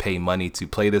have to pay money to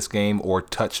play this game or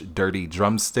touch dirty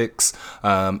drumsticks,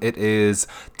 it is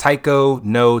Taiko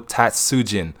no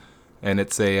Tatsujin, and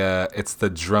it's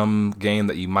the drum game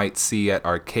that you might see at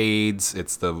arcades.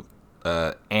 It's the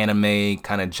anime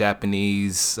kind of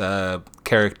Japanese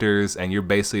characters, and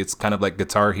it's kind of like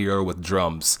Guitar Hero with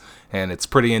drums, and it's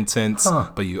pretty intense.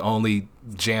 But you only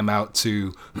jam out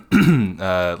to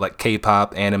like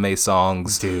K-pop anime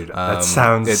songs. Dude, that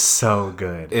sounds so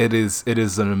good. It is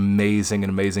an amazing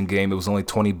game. It was only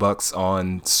 $20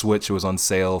 on Switch. It was on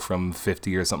sale from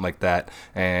 $50 or something like that,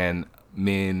 and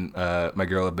me and my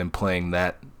girl have been playing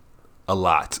that a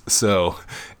lot. So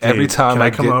every time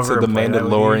I get to the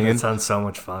Mandalorian, that sounds so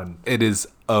much fun. It is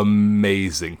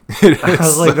amazing. I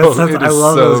was like, I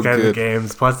love those kinds of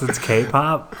games. Plus, it's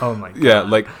K-pop. Oh my god. Yeah,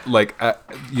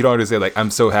 you don't understand. Like,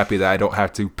 I'm so happy that I don't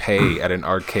have to pay at an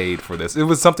arcade for this. It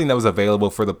was something that was available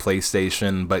for the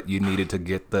PlayStation, but you needed to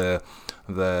get the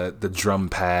drum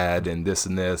pad and this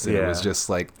and this, and it was just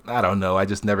like, I don't know, I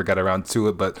just never got around to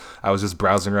it. But I was just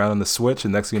browsing around on the Switch,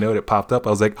 and next thing you know, it popped up. I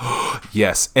was like, oh,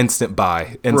 yes, instant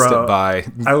buy. I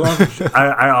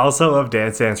also love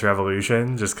Dance Dance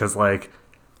Revolution just because like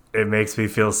it makes me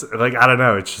feel like, I don't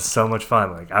know, it's just so much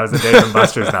fun. Like, I was at Dave and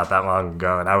Buster's not that long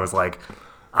ago, and I was like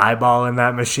eyeballing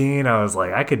that machine. I was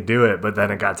like, I could do it, but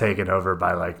then it got taken over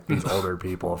by like these older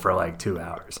people for like 2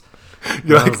 hours.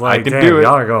 You're like, I was like, damn, y'all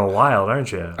are going wild,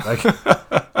 aren't you? Like,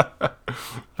 but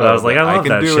I was like, I love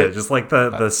that shit. Just like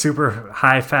the super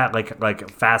high fat, like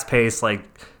fast paced, like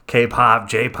K-pop,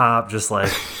 J-pop, just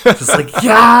like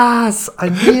yes, I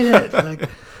need it. Like,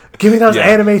 give me those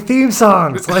anime theme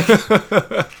songs. Like,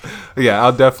 yeah,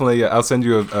 I'll send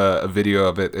you a video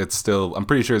of it. I'm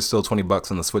pretty sure it's still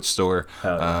 $20 on the Switch store.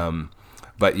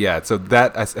 But yeah, so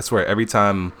that I swear every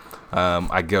time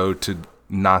I go to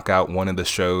knock out one of the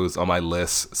shows on my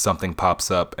list, something pops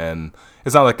up, and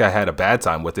it's not like I had a bad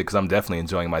time with it because I'm definitely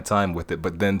enjoying my time with it.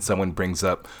 But then someone brings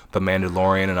up The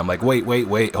Mandalorian, and I'm like,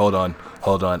 wait, hold on,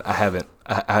 I haven't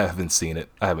seen it.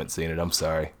 I'm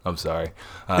sorry. It's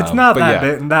not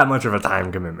that much of a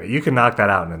time commitment. You can knock that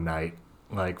out in a night,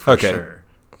 like for sure.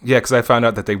 Yeah, because I found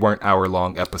out that they weren't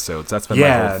hour-long episodes. That's been my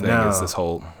whole thing. Is this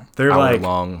whole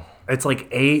hour-long. It's like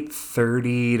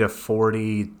 8:30 to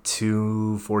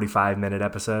 42, 45-minute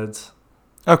episodes.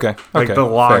 Okay. Like the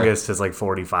longest is like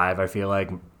 45, I feel like.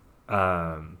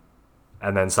 And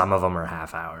then some of them are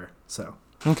half hour. So.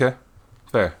 Okay.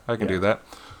 Fair. I can do that.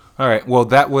 All right. Well,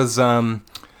 that was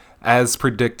as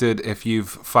predicted. If you've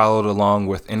followed along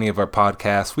with any of our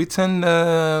podcasts, we tend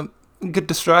to get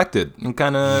distracted and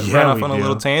kind of run off on a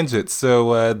little tangent.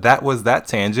 So that was that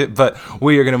tangent. But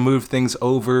we are going to move things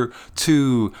over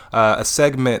to a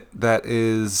segment that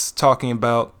is talking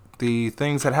about the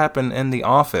things that happen in the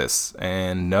office.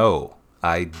 And no,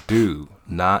 I do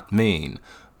not mean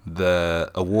the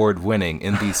award-winning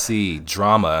NBC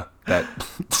drama that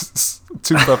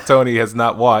Two Puff Tony has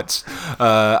not watched.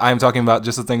 I'm talking about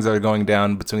just the things that are going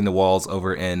down between the walls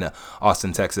over in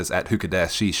Austin, Texas at Hookah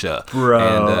Shisha. Bro,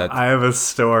 and, I have a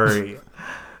story.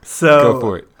 So go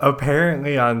for it.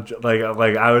 Apparently on like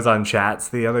I was on chats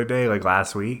the other day, like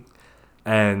last week,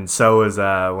 and so was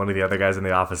one of the other guys in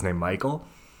the office named Michael.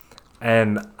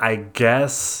 And I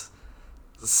guess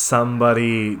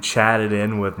somebody chatted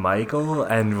in with Michael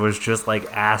and was just like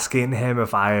asking him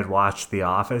if I had watched The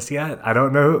Office yet. I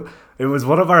don't know. It was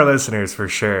one of our listeners for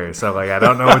sure. So like, I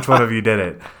don't know which one of you did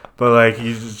it, but like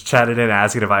he just chatted in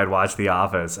asking if I had watched The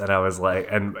Office. And I was like,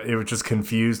 and it just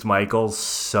confused Michael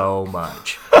so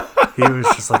much. He was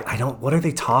just like, what are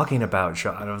they talking about,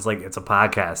 Sean? And I was like, it's a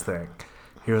podcast thing.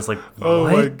 He was like, what?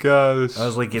 Oh my gosh. I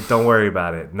was like, don't worry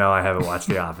about it. No, I haven't watched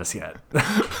The Office yet.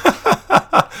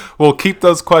 Well, keep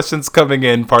those questions coming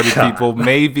in, party people.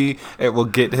 Maybe it will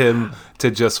get him to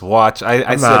just watch.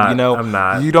 I said,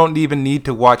 you don't even need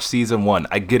to watch season 1.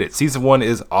 I get it. Season 1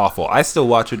 is awful. I still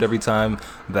watch it every time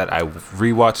that I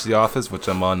rewatch The Office, which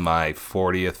I'm on my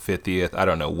 40th, 50th. I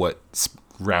don't know what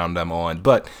round I'm on,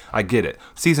 but I get it.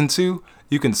 Season 2,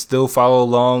 you can still follow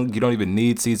along. You don't even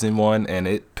need season 1, and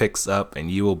it picks up,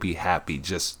 and you will be happy.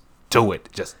 Just do it.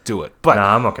 But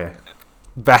I'm okay.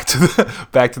 back to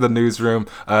the newsroom.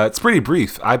 It's pretty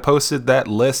brief. I posted that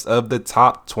list of the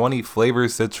top 20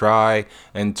 flavors to try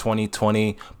in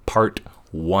 2020, part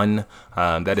 1.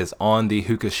 That is on the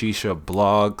Hookah Shisha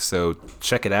blog, so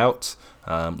check it out.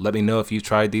 Let me know if you've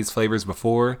tried these flavors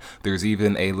before. There's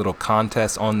even a little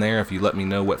contest on there. If you let me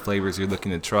know what flavors you're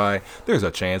looking to try, there's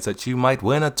a chance that you might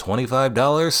win a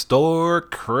 $25 store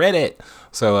credit.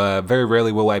 So very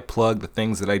rarely will I plug the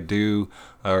things that I do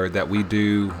or that we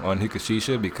do on Hookah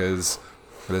Shisha, because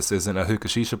this isn't a Hookah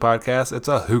Shisha podcast. It's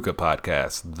a Hookah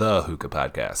podcast, the Hookah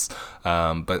podcast.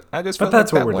 But I just felt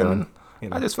that's like what that we're one, doing. You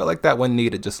know. I just felt like that one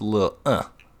needed just a little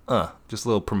just a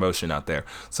little promotion out there.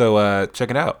 So check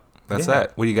it out. That's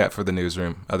that. What do you got for the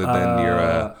newsroom other than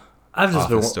your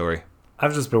office story?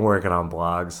 I've just been working on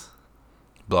blogs.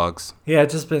 Blogs. Yeah,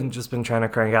 just been trying to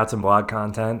crank out some blog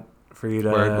content for you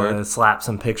to Word. slap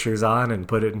some pictures on and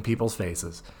put it in people's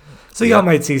faces. So y'all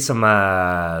might see some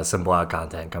blog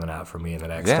content coming out from me in the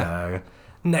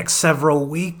next several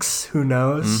weeks. Who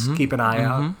knows? Keep an eye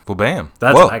out. Well, bam.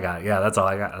 That's what I got. Yeah, that's all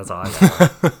I got.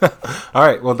 All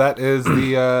right. Well, that is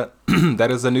the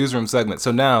that is the newsroom segment.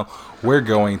 So now we're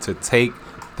going to take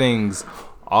things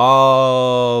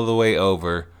all the way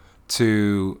over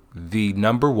to the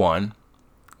number 1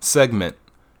 segment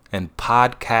in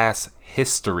podcast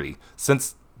history.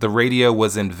 Since the radio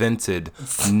was invented,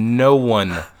 no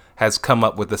one has come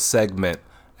up with a segment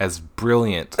as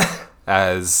brilliant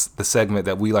as the segment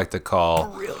that we like to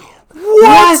call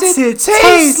What's it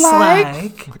taste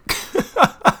like?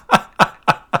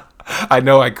 I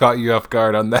know I caught you off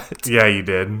guard on that. Yeah, you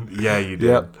did.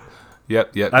 Yep.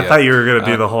 I thought you were gonna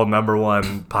do the whole number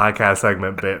 1 podcast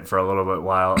segment bit for a little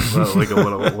while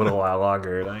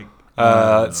longer.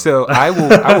 So I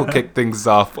will kick things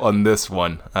off on this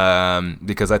one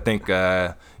because I think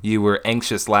you were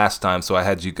anxious last time, so I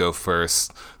had you go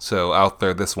first. So I'll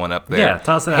throw this one up there. Yeah,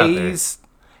 toss it out there.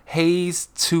 Haze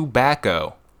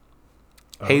Tobacco.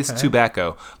 Haze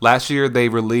Tobacco. Last year they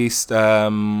released 3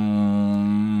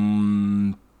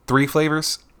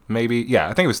 flavors, maybe. Yeah,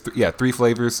 I think it was 3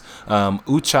 flavors.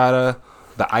 Uchata,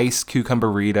 the Ice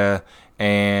Cucumberita,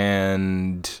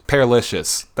 and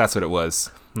Paralicious. That's what it was.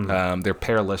 Their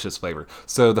Paralicious flavor.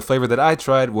 So the flavor that I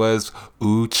tried was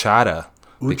Uchata.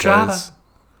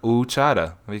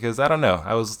 Because I don't know.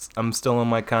 I'm still in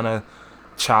my kind of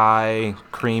chai,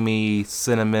 creamy,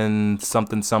 cinnamon,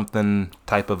 something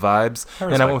type of vibes.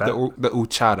 And I went with the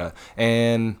Uchata.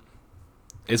 And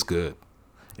it's good.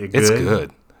 It's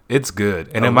good. It's good.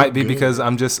 And it might be because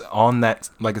I'm just on that,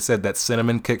 like I said, that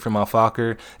cinnamon kick from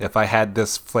Alfaker. If I had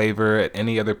this flavor at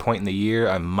any other point in the year,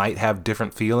 I might have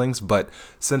different feelings. But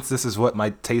since this is what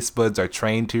my taste buds are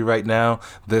trained to right now,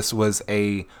 this was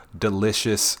a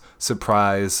delicious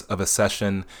surprise of a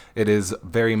session. It is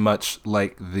very much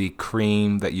like the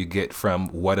cream that you get from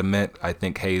What a Mint. I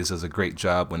think Haze does a great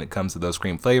job when it comes to those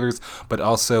cream flavors. But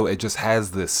also it just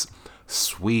has this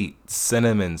sweet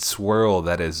cinnamon swirl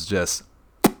that is just...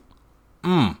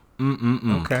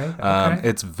 Okay.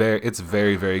 It's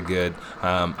very, very good.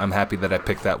 I'm happy that I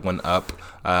picked that one up.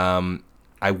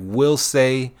 I will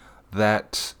say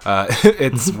that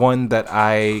it's one that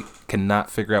I cannot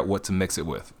figure out what to mix it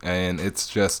with. And it's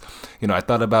just, I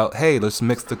thought about, hey, let's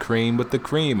mix the cream with the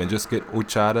cream and just get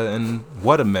horchata and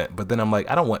What a Mint. But then I'm like,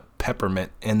 I don't want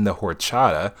peppermint in the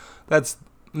horchata. That's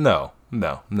no.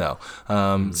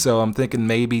 So I'm thinking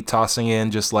maybe tossing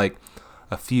in just like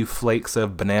a few flakes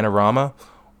of Bananarama,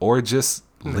 or just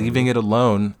leaving it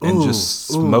alone and just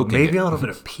smoking maybe it. a little bit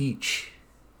of peach.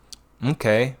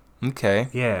 Okay.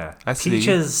 Yeah. I see.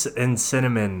 Peaches and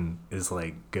cinnamon is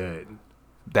like good.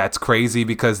 That's crazy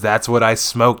because that's what I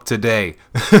smoked today.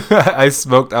 I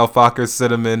smoked Alfaker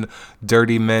cinnamon,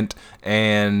 dirty mint,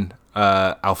 and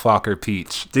Alfaker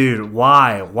peach. Dude,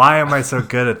 why? Why am I so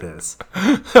good at this?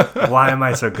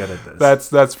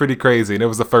 That's pretty crazy. And it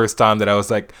was the first time that I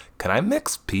was like, can I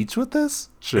mix peach with this?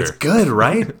 Sure. It's good,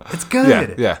 right? It's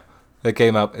good. Yeah. It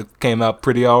came out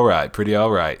pretty all right.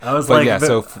 I was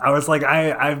like,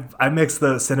 I mixed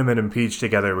the cinnamon and peach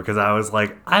together because I was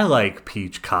like, I like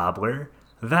peach cobbler.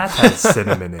 That has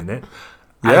cinnamon in it.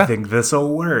 Yeah. I think this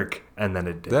will work. And then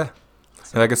it did. Yeah.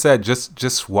 And like I said,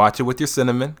 just watch it with your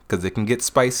cinnamon because it can get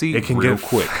spicy real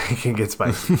quick. It can get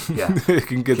spicy. Yeah. It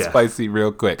can get spicy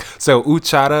real quick. So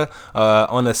Uchata,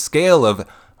 on a scale of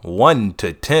 1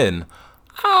 to 10,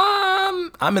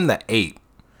 I'm in the 8.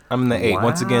 Wow.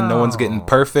 Once again, no one's getting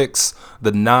perfects.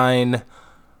 The 9,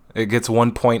 it gets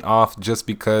 1 point off just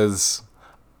because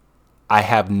I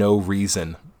have no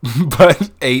reason.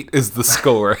 But 8 is the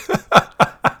score.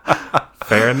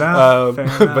 Fair enough.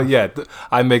 But yeah,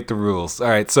 I make the rules. All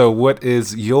right. So what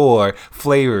is your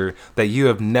flavor that you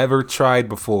have never tried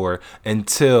before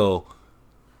until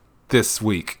this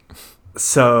week?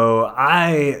 So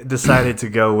I decided to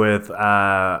go with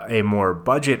a more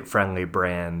budget-friendly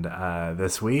brand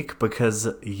this week because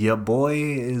your boy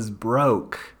is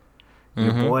broke.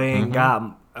 Your boy ain't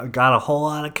got a whole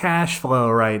lot of cash flow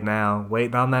right now.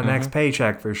 Waiting on that next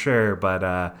paycheck for sure.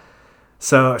 But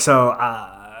so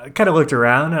I kind of looked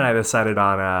around and I decided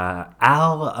on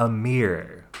Al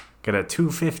Amir. Get a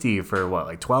 $250 for what,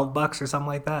 like $12 or something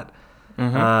like that.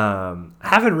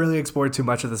 Haven't really explored too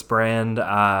much of this brand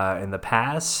in the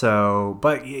past, so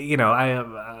but you know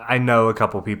I know a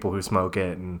couple people who smoke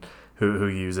it and who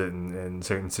use it in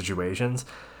certain situations.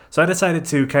 So I decided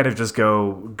to kind of just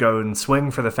go and swing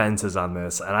for the fences on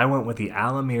this, and I went with the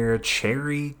Alamir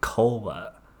Cherry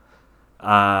Cola.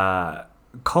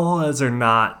 Colas are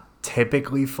not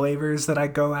typically flavors that I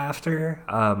go after.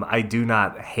 I do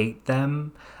not hate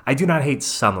them. I do not hate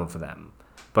some of them.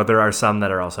 But there are some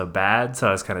that are also bad, so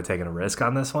I was kind of taking a risk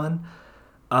on this one.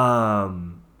 I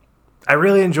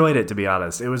really enjoyed it, to be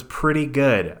honest. It was pretty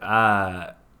good.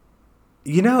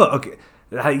 You know, okay,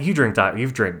 you've drank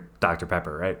Dr.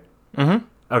 Pepper, right? Mm-hmm.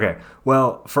 Okay.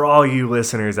 Well, for all you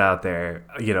listeners out there,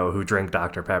 you know, who drink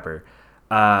Dr. Pepper,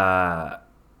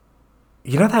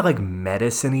 you know that like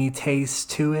medicine-y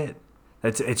taste to it?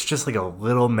 It's just like a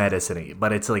little medicine-y,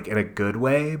 but it's like in a good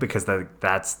way because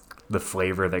that's the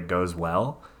flavor that goes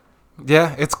well.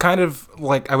 Yeah, it's kind of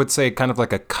like, I would say, kind of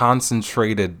like a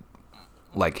concentrated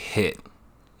like hit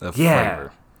of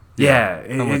flavor.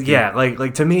 Yeah,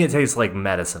 like to me it tastes like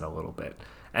medicine a little bit.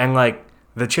 And like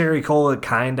the cherry cola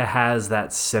kind of has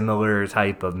that similar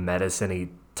type of medicine-y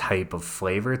type of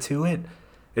flavor to it.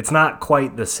 It's not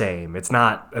quite the same. It's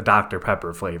not a Dr.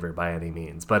 Pepper flavor by any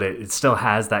means, but it still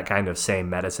has that kind of same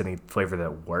medicine-y flavor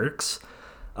that works.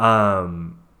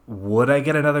 Would I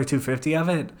get another 250 of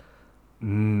it?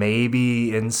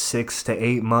 Maybe in 6 to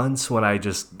 8 months when I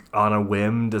just on a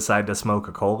whim decide to smoke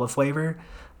a cola flavor,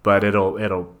 but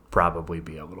it'll probably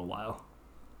be a little while.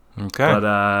 Okay.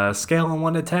 But scale on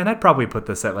 1 to 10, I'd probably put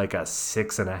this at like a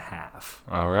 6.5.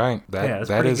 All right. That's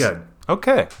pretty good.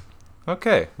 Okay.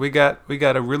 We got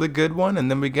a really good one,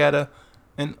 and then we got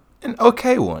an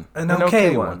okay one. An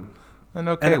okay one.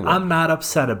 I'm not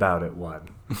upset about it one.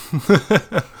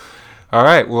 All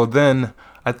right. Well, then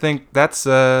I think that's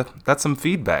some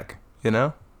feedback. You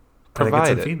know, I think it's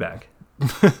some feedback.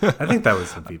 I think that was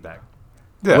some feedback.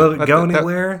 Yeah, Will it go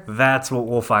anywhere? That's what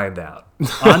we'll find out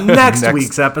on next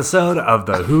week's episode of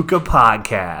the Hookah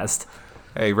Podcast.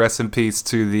 Hey, rest in peace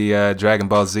to the Dragon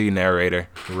Ball Z narrator.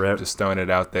 Rip. Just throwing it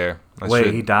out there.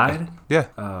 He died? Yeah.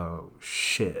 Oh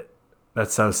shit,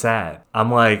 that's so sad.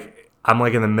 I'm like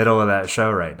in the middle of that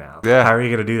show right now. Yeah. How are you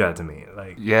gonna do that to me?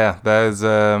 Like, yeah, that is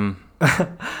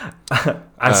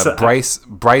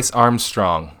Bryce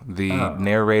Armstrong, the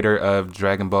narrator of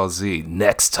Dragon Ball Z.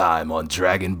 Next time on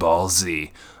Dragon Ball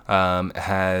Z,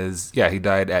 he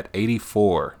died at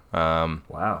 84.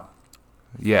 Wow.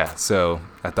 Yeah, so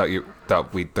I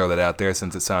thought we'd throw that out there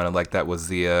since it sounded like that was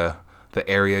the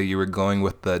area you were going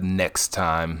with the next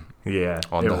time. Yeah,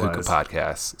 on the Hookah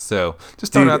Podcast. So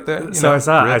just throw it out there.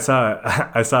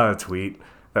 I saw a tweet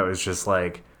that was just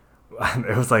like,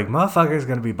 it was like, motherfuckers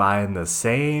gonna be buying the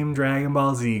same Dragon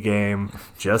Ball Z game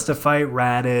just to fight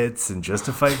Raditz and just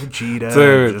to fight Vegeta,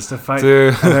 and just to fight,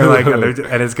 and they're like,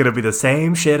 and it's gonna be the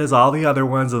same shit as all the other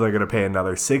ones, and they're gonna pay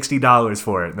another $60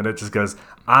 for it. And then it just goes,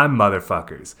 I'm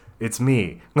motherfuckers, it's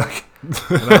me. Like,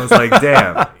 and I was like,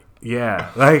 damn, yeah,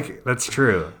 like that's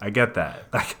true. I get that.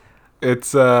 Like,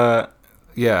 it's our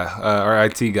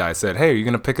IT guy said, hey, are you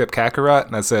gonna pick up Kakarot?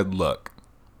 And I said, look,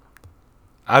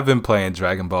 I've been playing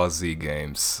Dragon Ball Z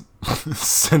games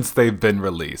since they've been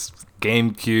released.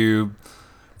 GameCube,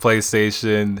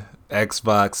 PlayStation,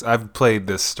 Xbox. I've played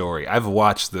this story. I've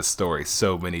watched this story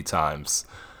so many times.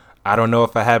 I don't know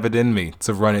if I have it in me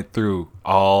to run it through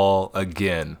all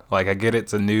again. Like, I get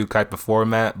it's a new type of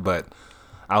format, but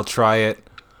I'll try it.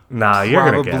 Nah, you're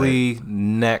gonna get it. Probably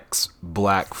next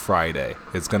Black Friday.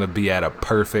 It's gonna be at a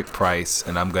perfect price,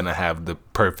 and I'm gonna have the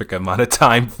perfect amount of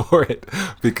time for it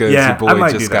because your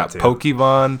boy just got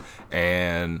Pokemon,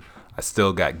 and I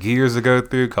still got Gears to go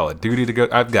through, Call of Duty to go.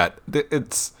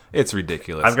 It's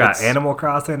ridiculous. I've got Animal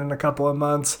Crossing in a couple of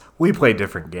months. We play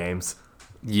different games.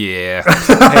 Yeah.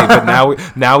 Hey, but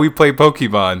now we play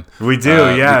Pokemon. We do,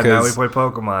 now we play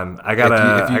Pokemon. I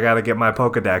gotta get my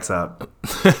Pokedex up.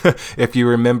 If you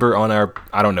remember on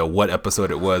I don't know what episode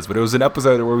it was, but it was an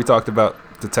episode where we talked about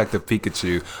Detective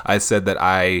Pikachu. I said that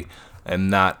I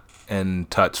am not in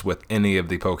touch with any of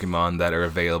the Pokemon that are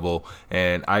available,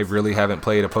 and I really haven't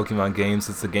played a Pokemon game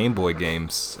since the Game Boy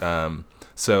games.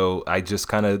 So I just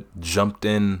kind of jumped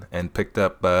in and picked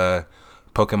up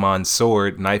Pokemon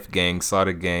Sword, Knife Gang,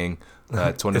 Slaughter Gang,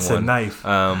 21. It's a knife.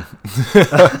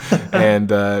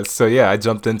 And so yeah, I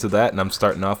jumped into that, and I'm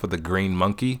starting off with a green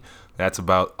monkey. That's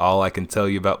about all I can tell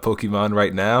you about Pokemon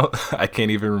right now. I can't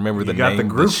even remember the name.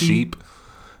 The sheep.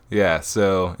 Yeah,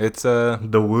 so it's the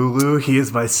Wooloo. He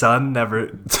is my son. Never,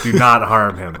 do not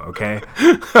harm him. Okay.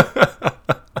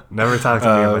 Never talk to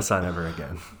me or my son ever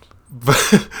again.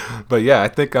 But yeah, I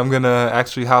think I'm gonna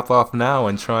actually hop off now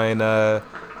and try and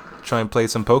play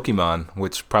some Pokemon,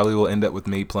 which probably will end up with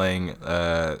me playing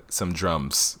some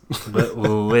drums.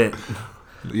 Lit.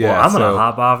 Yeah, well, I'm gonna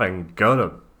hop off and go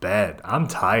to bed. I'm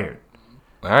tired.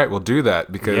 All right, we'll do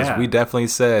that because we definitely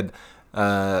said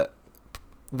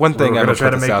one thing. We're I'm gonna try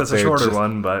to make this a shorter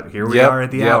one, but here we are at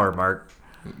the hour mark.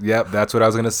 Yep, that's what I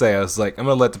was gonna say. I was like, I'm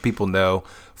gonna let the people know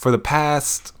for the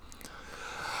past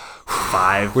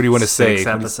 5. What do you want to say? 6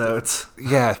 episodes.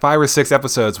 Yeah, 5 or 6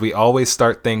 episodes. We always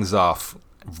start things off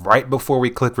right before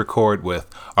we click record with,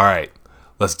 all right,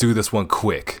 let's do this one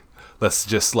quick. Let's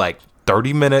just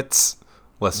 30 minutes.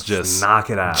 Let's just knock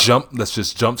it out. Let's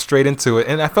just jump straight into it.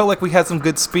 And I felt like we had some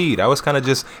good speed. I was kind of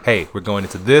just, hey, we're going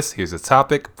into this. Here's a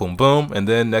topic. Boom, boom. And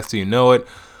then next thing you know it,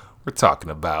 we're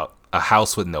talking about a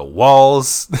house with no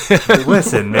walls.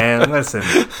 Listen, man, listen.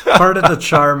 Part of the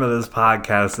charm of this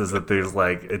podcast is that there's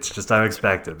it's just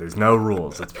unexpected. There's no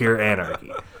rules. It's pure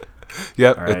anarchy.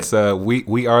 Yep, right. It's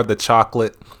we are the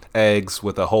chocolate eggs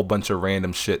with a whole bunch of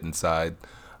random shit inside.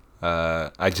 I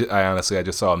honestly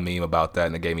just saw a meme about that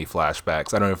and it gave me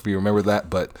flashbacks. I don't know if you remember that,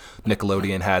 but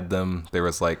Nickelodeon had them. There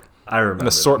was I remember an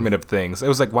assortment of things. It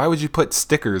was why would you put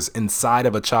stickers inside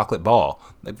of a chocolate ball?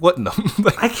 What in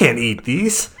the? I can't eat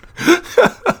these.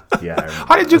 Yeah.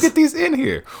 How did you get these in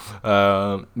here?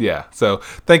 Yeah. So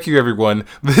thank you, everyone.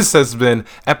 This has been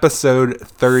episode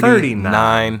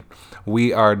 39.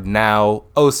 We are now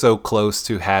so close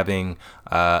to having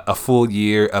a full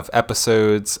year of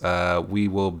episodes. We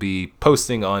will be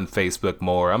posting on Facebook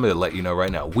more. I'm going to let you know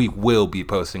right now. We will be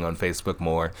posting on Facebook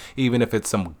more, even if it's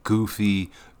some goofy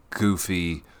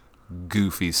stuff.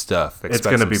 It's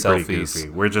going to be pretty goofy.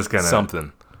 We're just going to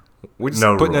something. We're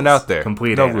just putting it out there.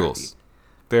 Complete no anarchy. Rules.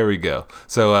 There we go.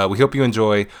 So we hope you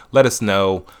enjoy. Let us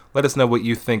know. Let us know what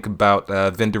you think about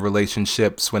vendor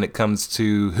relationships when it comes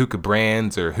to hookah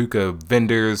brands or hookah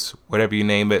vendors, whatever you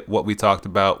name it, what we talked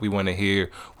about. We want to hear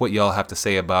what y'all have to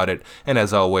say about it. And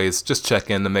as always, just check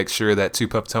in to make sure that Two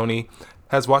Puff Tony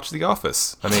has watched The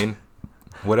Office. I mean,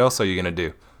 what else are you going to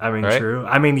do? I mean, right? True.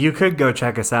 I mean, you could go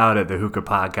check us out at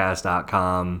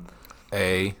thehookahpodcast.com.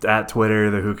 At Twitter,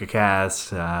 the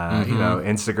HookahCast,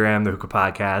 Instagram, the Hookah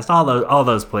Podcast, all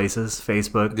those places,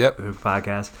 Facebook, the Hookah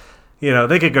Podcast.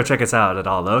 They could go check us out at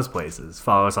all those places.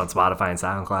 Follow us on Spotify and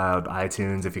SoundCloud,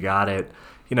 iTunes if you got it.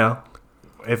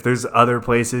 If there's other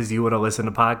places you want to listen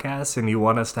to podcasts and you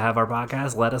want us to have our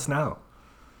podcast, let us know.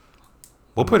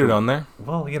 We'll put it on there.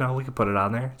 Well, we could put it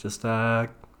on there. Just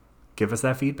give us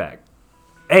that feedback.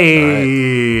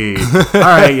 Hey! All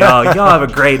right, y'all. Y'all have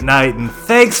a great night, and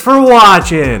thanks for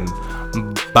watching.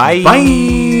 Bye. Bye.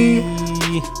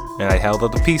 And I held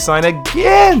up the peace sign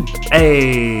again.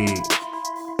 Hey.